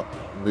start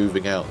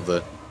moving out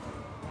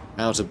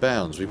of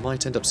bounds, we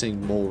might end up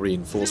seeing more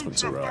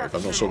reinforcements arrive.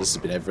 I'm not sure this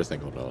has been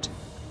everything or not.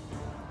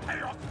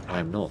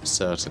 I'm not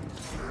certain.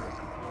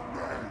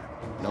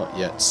 Not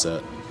yet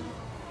certain.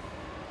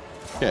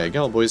 Okay,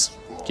 go on, boys.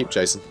 Keep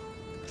chasing.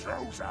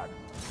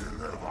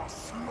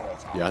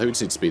 Yeah, I think we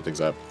just need to speed things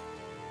up.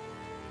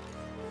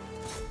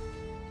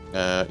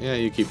 Yeah,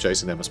 you keep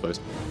chasing them, I suppose.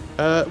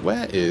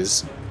 Where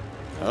is...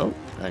 Oh,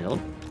 hang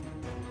on.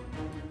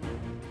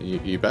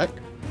 You back?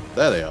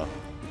 There they are.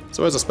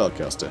 So where's the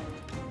spellcaster?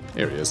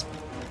 Here he is.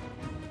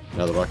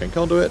 Another Arcane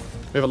Conduit.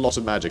 We have a lot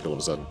of magic all of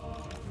a sudden.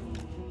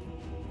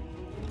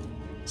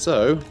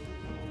 So,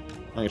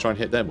 I'm going to try and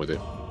hit them with it.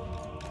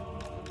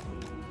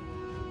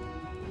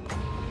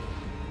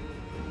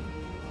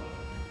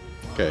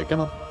 Okay,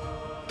 come on.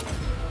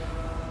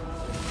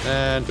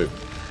 And boom.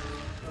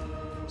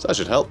 So that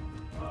should help.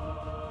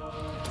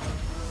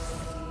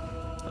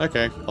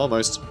 Okay,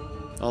 almost.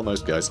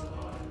 Almost, guys.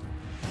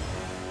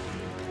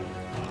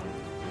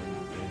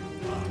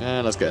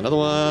 And let's get another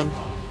one.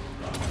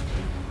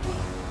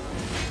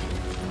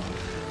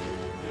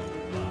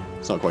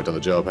 It's not quite done the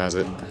job, has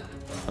it?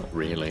 Not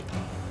really.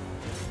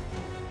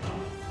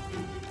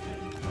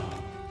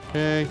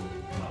 Okay.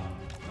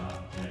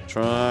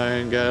 Try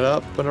and get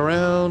up and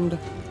around.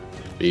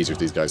 Be easier if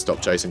these guys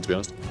stop chasing, to be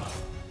honest.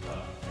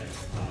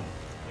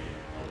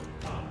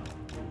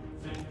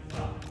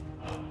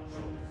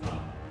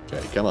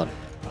 Okay, come on.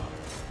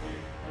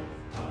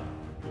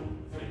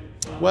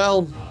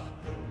 Well,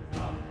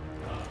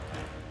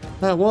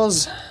 that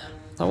was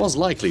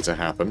likely to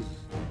happen.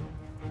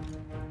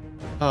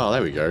 Oh,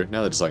 there we go.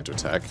 Now they're deciding to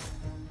attack.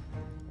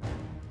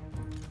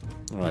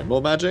 Alright,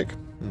 more magic?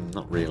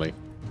 Not really.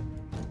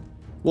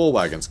 War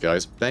wagons,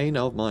 guys. Bane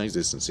of my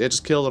existence. Yeah,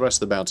 just kill the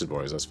rest of the mounted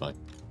warriors, that's fine.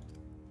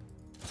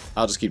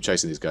 I'll just keep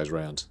chasing these guys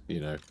around, you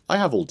know. I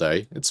have all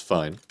day, it's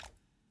fine.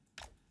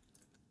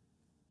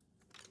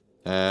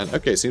 And,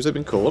 okay, seems they've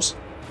been caught.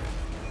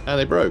 And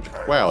they broke.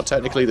 Wow,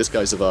 technically this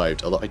guy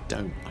survived, although I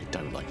don't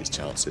like his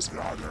chances.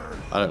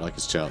 I don't like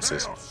his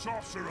chances.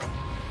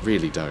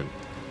 Really don't.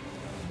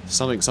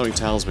 Something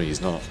tells me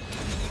he's not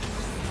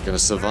gonna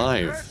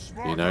survive.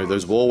 You know,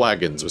 those war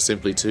wagons were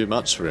simply too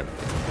much for him.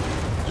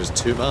 Just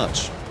too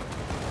much.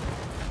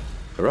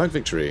 Heroic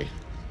victory.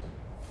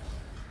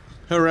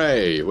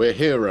 Hooray, we're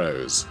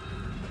heroes.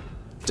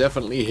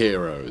 Definitely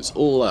heroes.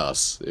 All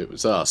us. It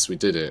was us. We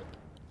did it.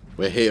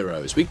 We're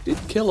heroes. We did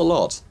kill a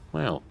lot.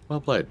 Wow.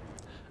 Well played.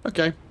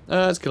 Okay.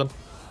 Let's kill him.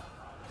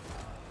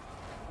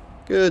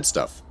 Good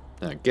stuff.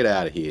 Now, get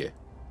out of here.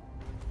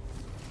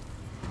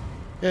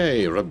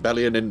 Hey,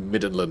 rebellion in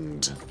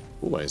Midland.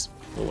 Always.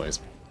 Always.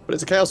 But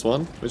it's a chaos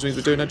one, which means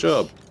we're doing our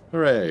job.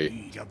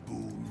 Hooray.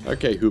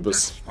 Okay,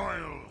 Hubus.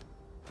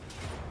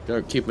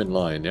 Go keep them in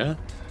line, yeah?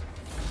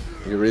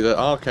 You're either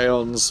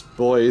Archaon's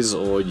boys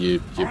or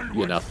you're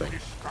nothing.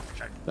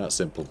 That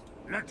simple.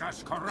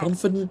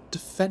 Confident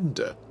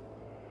Defender.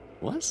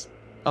 What?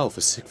 Oh,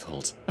 for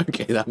Sigvald.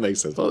 Okay, that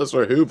makes sense. Oh, that's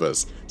for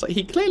Hubus. It's like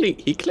he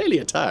clearly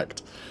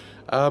attacked.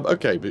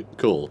 Okay, but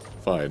cool,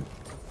 fine.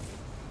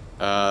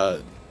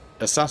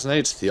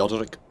 Assassinate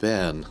Theodoric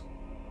Bairn.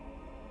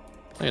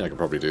 I mean, I can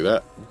probably do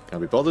that.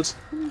 Can't be bothered.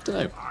 Don't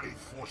know.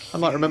 I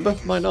might remember,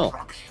 might not.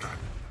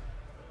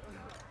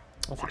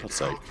 Oh, for God's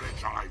sake.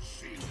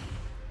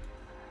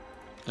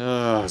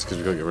 It's because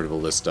we've got to get rid of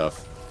all this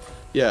stuff.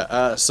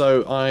 Yeah,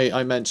 so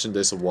I mentioned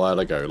this a while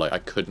ago. Like, I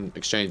couldn't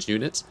exchange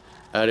units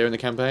earlier in the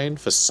campaign.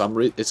 For some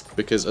reason, it's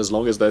because as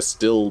long as there's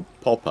still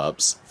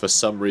pop-ups, for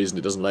some reason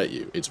it doesn't let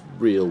you. It's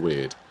real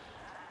weird.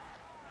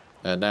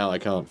 And now I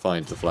can't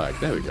find the flag.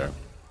 There we go.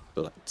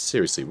 But like,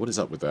 seriously, what is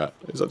up with that?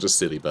 It's such a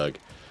silly bug.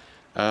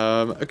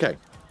 Okay.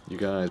 You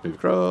guys move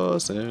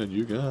across, and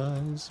you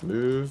guys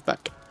move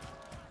back.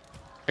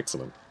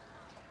 Excellent.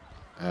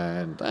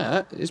 And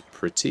that is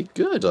pretty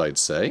good, I'd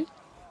say.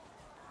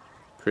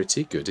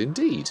 Pretty good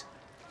indeed.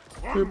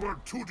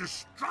 Onward to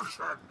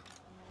destruction.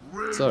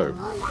 So,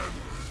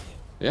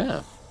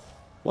 yeah.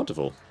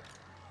 Wonderful.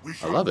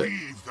 I love it.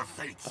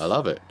 I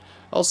love it.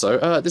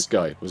 Also, this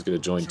guy was going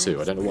to join too.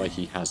 I don't know why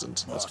he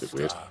hasn't. That's a bit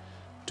weird.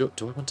 Do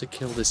I want to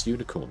kill this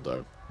unicorn,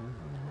 though?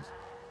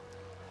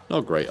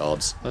 Not great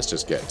odds. Let's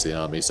just get into the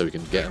army so we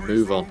can get a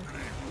move on.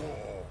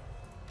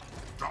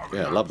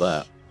 Yeah, love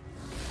that.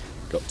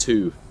 Got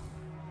two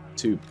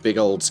big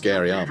old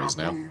scary armies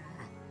now.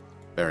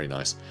 Very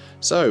nice.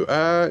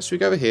 So, should we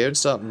go over here and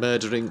start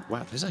murdering?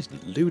 Wow, there's a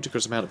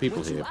ludicrous amount of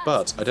people here,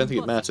 but I don't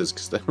think it matters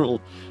because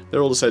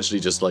they're all essentially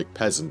just like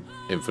peasant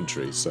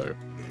infantry. So,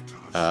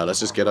 let's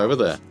just get over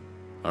there.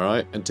 All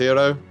right, and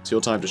Tiro, it's your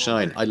time to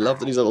shine. I love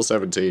that he's level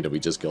 17 and we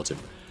just got him.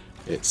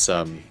 It's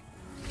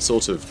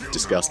sort of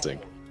disgusting,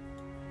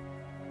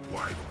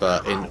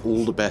 but in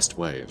all the best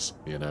ways,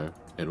 you know,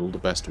 in all the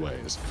best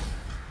ways.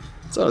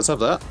 So let's have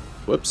that.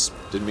 Whoops,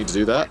 didn't mean to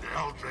do that.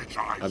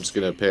 I'm just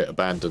going to appear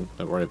abandoned,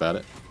 don't worry about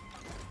it.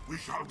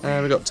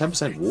 And we've got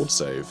 10% ward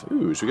save.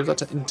 Ooh, should we give that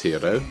to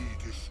Intiro? Do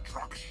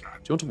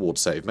you want a ward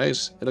save,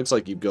 mate? It looks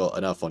like you've got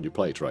enough on your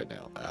plate right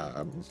now.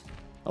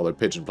 Although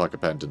Pigeon Plucker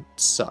Pendant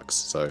sucks,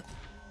 so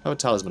have a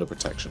Talisman of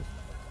Protection.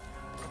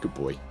 Good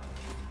boy.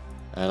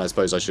 And I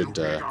suppose I should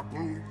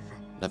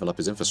level up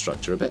his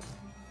infrastructure a bit.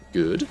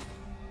 Good.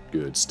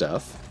 Good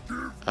stuff.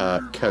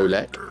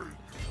 Kolek.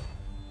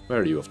 Where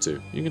are you off to?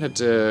 You can head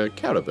to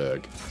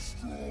Karaberg.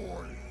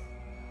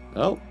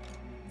 Oh,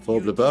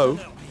 Forblebeau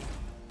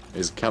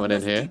is coming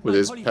in here with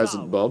his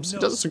peasant mobs. He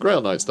does some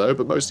Grail Knights though,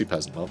 but mostly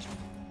peasant mobs.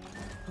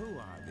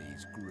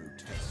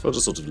 We'll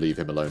just sort of leave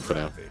him alone for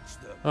now.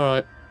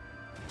 Alright.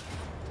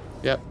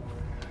 Yep.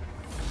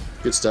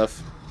 Good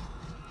stuff.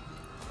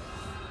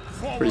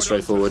 Pretty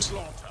straightforward.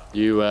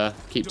 You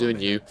keep doing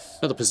you.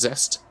 Another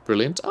possessed.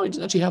 Brilliant. Oh, you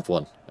didn't actually have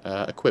one.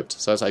 Equipped,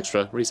 so that's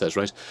extra research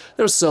rate.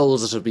 There are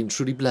souls that have been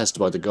truly blessed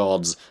by the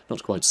gods,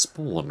 not quite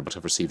spawned, but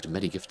have received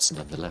many gifts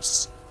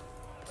nonetheless.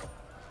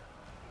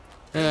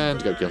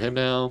 And go kill him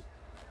now.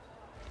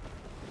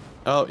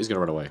 Oh, he's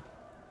gonna run away.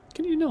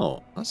 Can you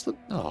not? That's the...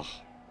 oh.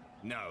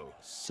 No.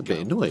 It's a bit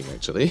annoying,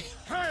 actually.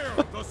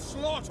 Hail the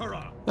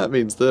slaughterer! That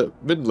means that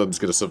Midland's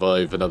gonna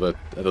survive another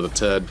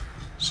turn.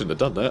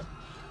 Shouldn't have done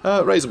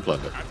that. Raise and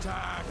plunder.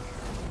 Attack!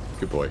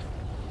 Good boy.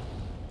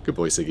 Good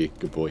boy, Siggy.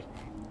 Good boy.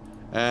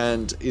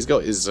 And he's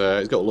got his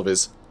he's got all of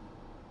his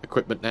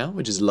equipment now,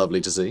 which is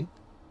lovely to see.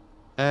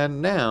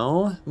 And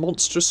now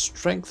monstrous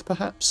strength,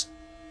 perhaps.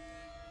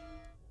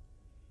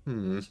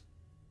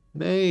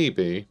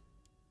 Maybe.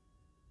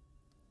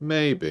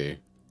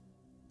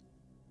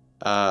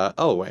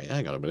 Oh wait,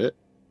 hang on a minute.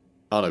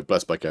 Oh no,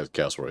 blessed by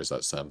Chaos Warriors.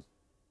 That's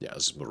yeah,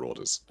 this is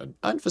Marauders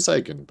and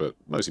Forsaken, but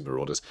mostly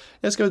Marauders.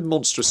 Let's go with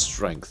monstrous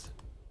strength.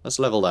 Let's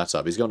level that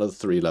up. He's got another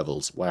 3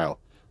 levels. Wow,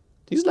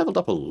 he's leveled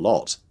up a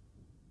lot.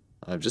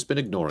 I've just been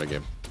ignoring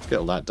him. Let's get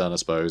all that done, I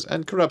suppose.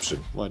 And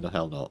corruption. Why the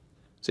hell not?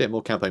 So yeah,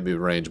 more campaign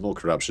movement range, more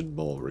corruption,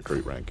 more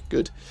recruit rank.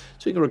 Good.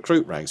 Speaking of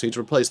recruit ranks, we need to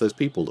replace those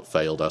people that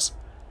failed us.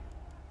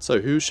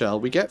 So who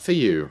shall we get for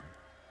you?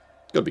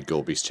 It's gotta be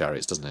Gorebeast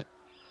Chariots, doesn't it?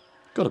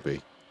 Gotta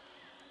be.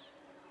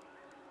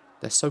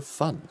 They're so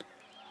fun.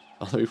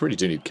 Although we really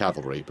do need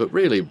cavalry, but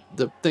really,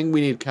 the thing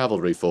we need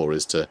cavalry for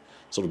is to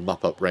sort of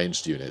mop up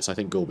ranged units. I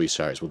think Gorebeast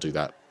Chariots will do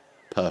that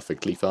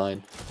perfectly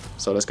fine.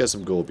 So let's get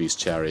some Gorebeast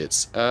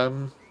Chariots.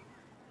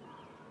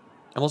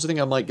 I'm also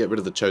thinking I might get rid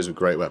of the Chosen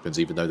Great Weapons,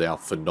 even though they are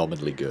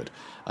phenomenally good.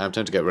 I am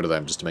tempted to get rid of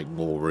them just to make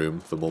more room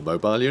for more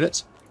mobile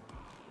units.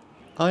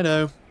 I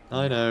know.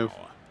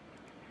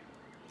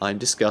 I'm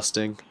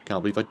disgusting.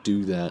 Can't believe I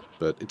do that,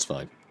 but it's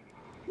fine.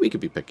 We could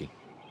be picky.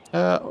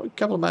 A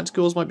couple of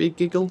manticores might be a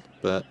giggle,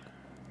 but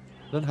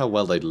I don't know how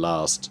well they'd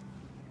last.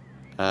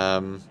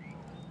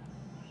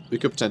 We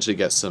could potentially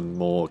get some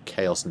more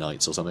Chaos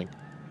Knights or something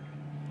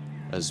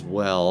as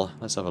well.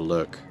 Let's have a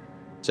look.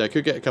 So I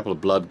could get a couple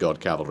of Blood God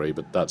cavalry,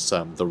 but that's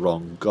the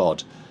wrong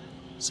god.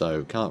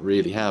 So can't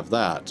really have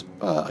that.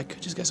 I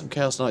could just get some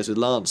Chaos Knights with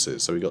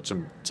lances, so we got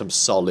some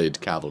solid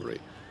cavalry.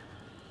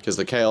 Because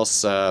the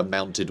Chaos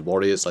mounted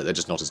warriors, like, they're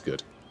just not as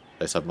good.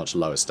 They just have much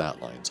lower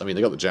stat lines. I mean,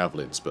 they got the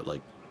javelins, but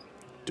like,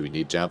 do we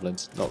need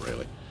javelins? Not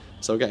really.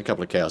 So we'll get a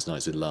couple of Chaos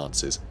Knights with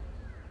lances.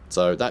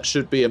 So that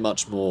should be a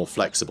much more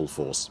flexible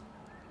force,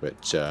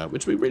 which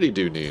we really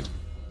do need.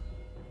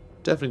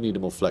 Definitely need a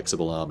more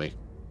flexible army.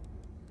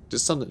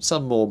 Just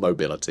some more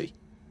mobility.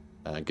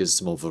 Gives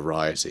some more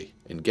variety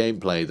in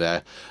gameplay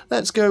there.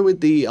 Let's go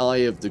with the Eye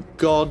of the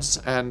Gods,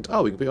 and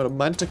oh, we can pick on a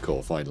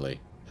Manticore finally.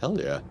 Hell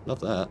yeah, love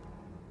that.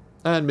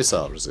 And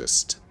missile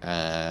resist.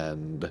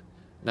 And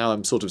now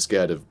I'm sort of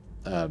scared of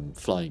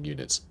flying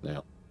units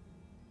now.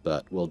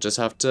 But we'll just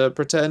have to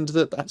pretend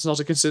that that's not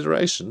a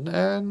consideration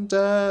and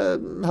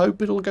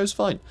hope it all goes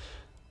fine.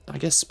 I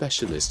guess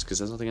specialist, because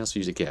there's nothing else for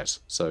you to get.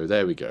 So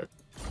there we go.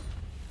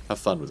 Have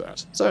fun with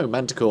that. So,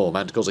 Manticore.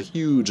 Manticores are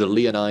huge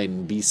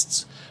leonine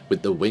beasts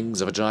with the wings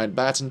of a giant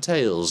bat and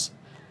tails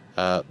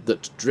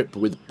that drip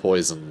with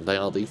poison. They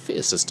are the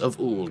fiercest of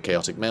all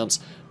chaotic mounts.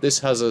 This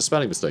has a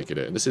spelling mistake in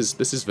it. This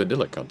is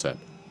vanilla content.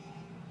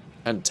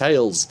 And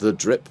tails that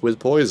drip with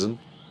poison.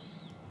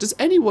 Does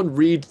anyone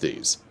read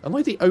these? Am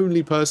I the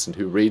only person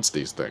who reads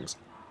these things?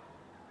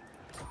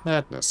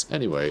 Madness.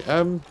 Anyway,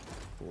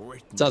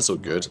 that's all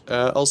good.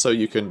 Also,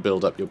 you can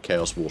build up your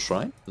Chaos War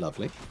Shrine.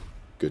 Lovely.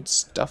 Good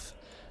stuff.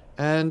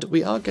 And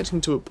we are getting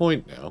to a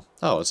point now.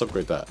 Oh, let's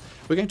upgrade that.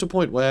 We're getting to a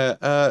point where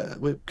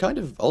we're kind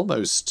of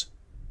almost...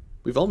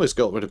 We've almost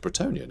got rid of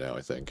Bretonia now,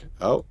 I think.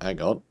 Oh,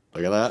 hang on.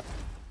 Look at that.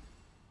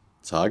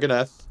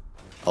 Targaneth.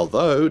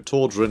 Although,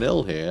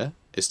 Tordranil here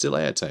is still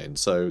Airtane,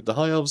 so the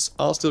High Elves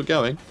are still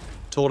going.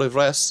 Tor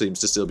Ivres seems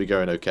to still be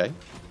going okay.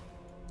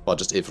 Well,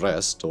 just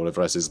Ivres. Tor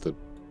Ivres is the...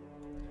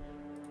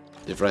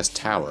 Ivres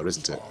Tower,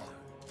 isn't it?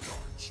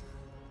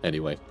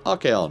 Anyway,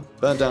 Archaon.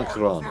 Burn down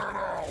Quran.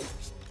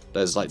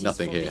 There's like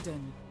nothing here.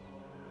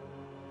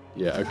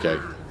 Yeah, okay.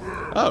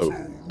 Oh,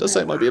 does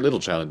say it might be a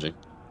little challenging.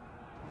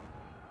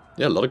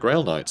 Yeah, a lot of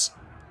Grail Knights.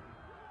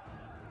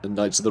 And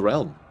Knights of the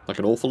Realm. Like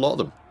an awful lot of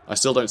them. I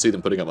still don't see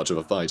them putting up much of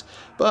a fight.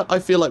 But I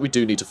feel like we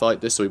do need to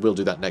fight this, so we will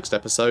do that next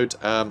episode.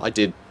 I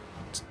did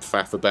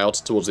faff about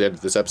towards the end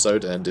of this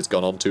episode, and it's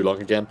gone on too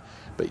long again.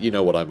 But you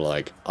know what I'm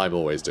like. I'm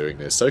always doing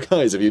this. So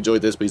guys, if you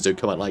enjoyed this, please do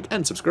comment, like,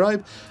 and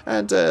subscribe.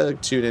 And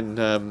tune in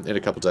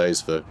a couple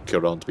days for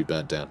Quran to be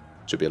burnt down.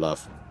 Should be a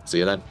laugh. See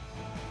you then.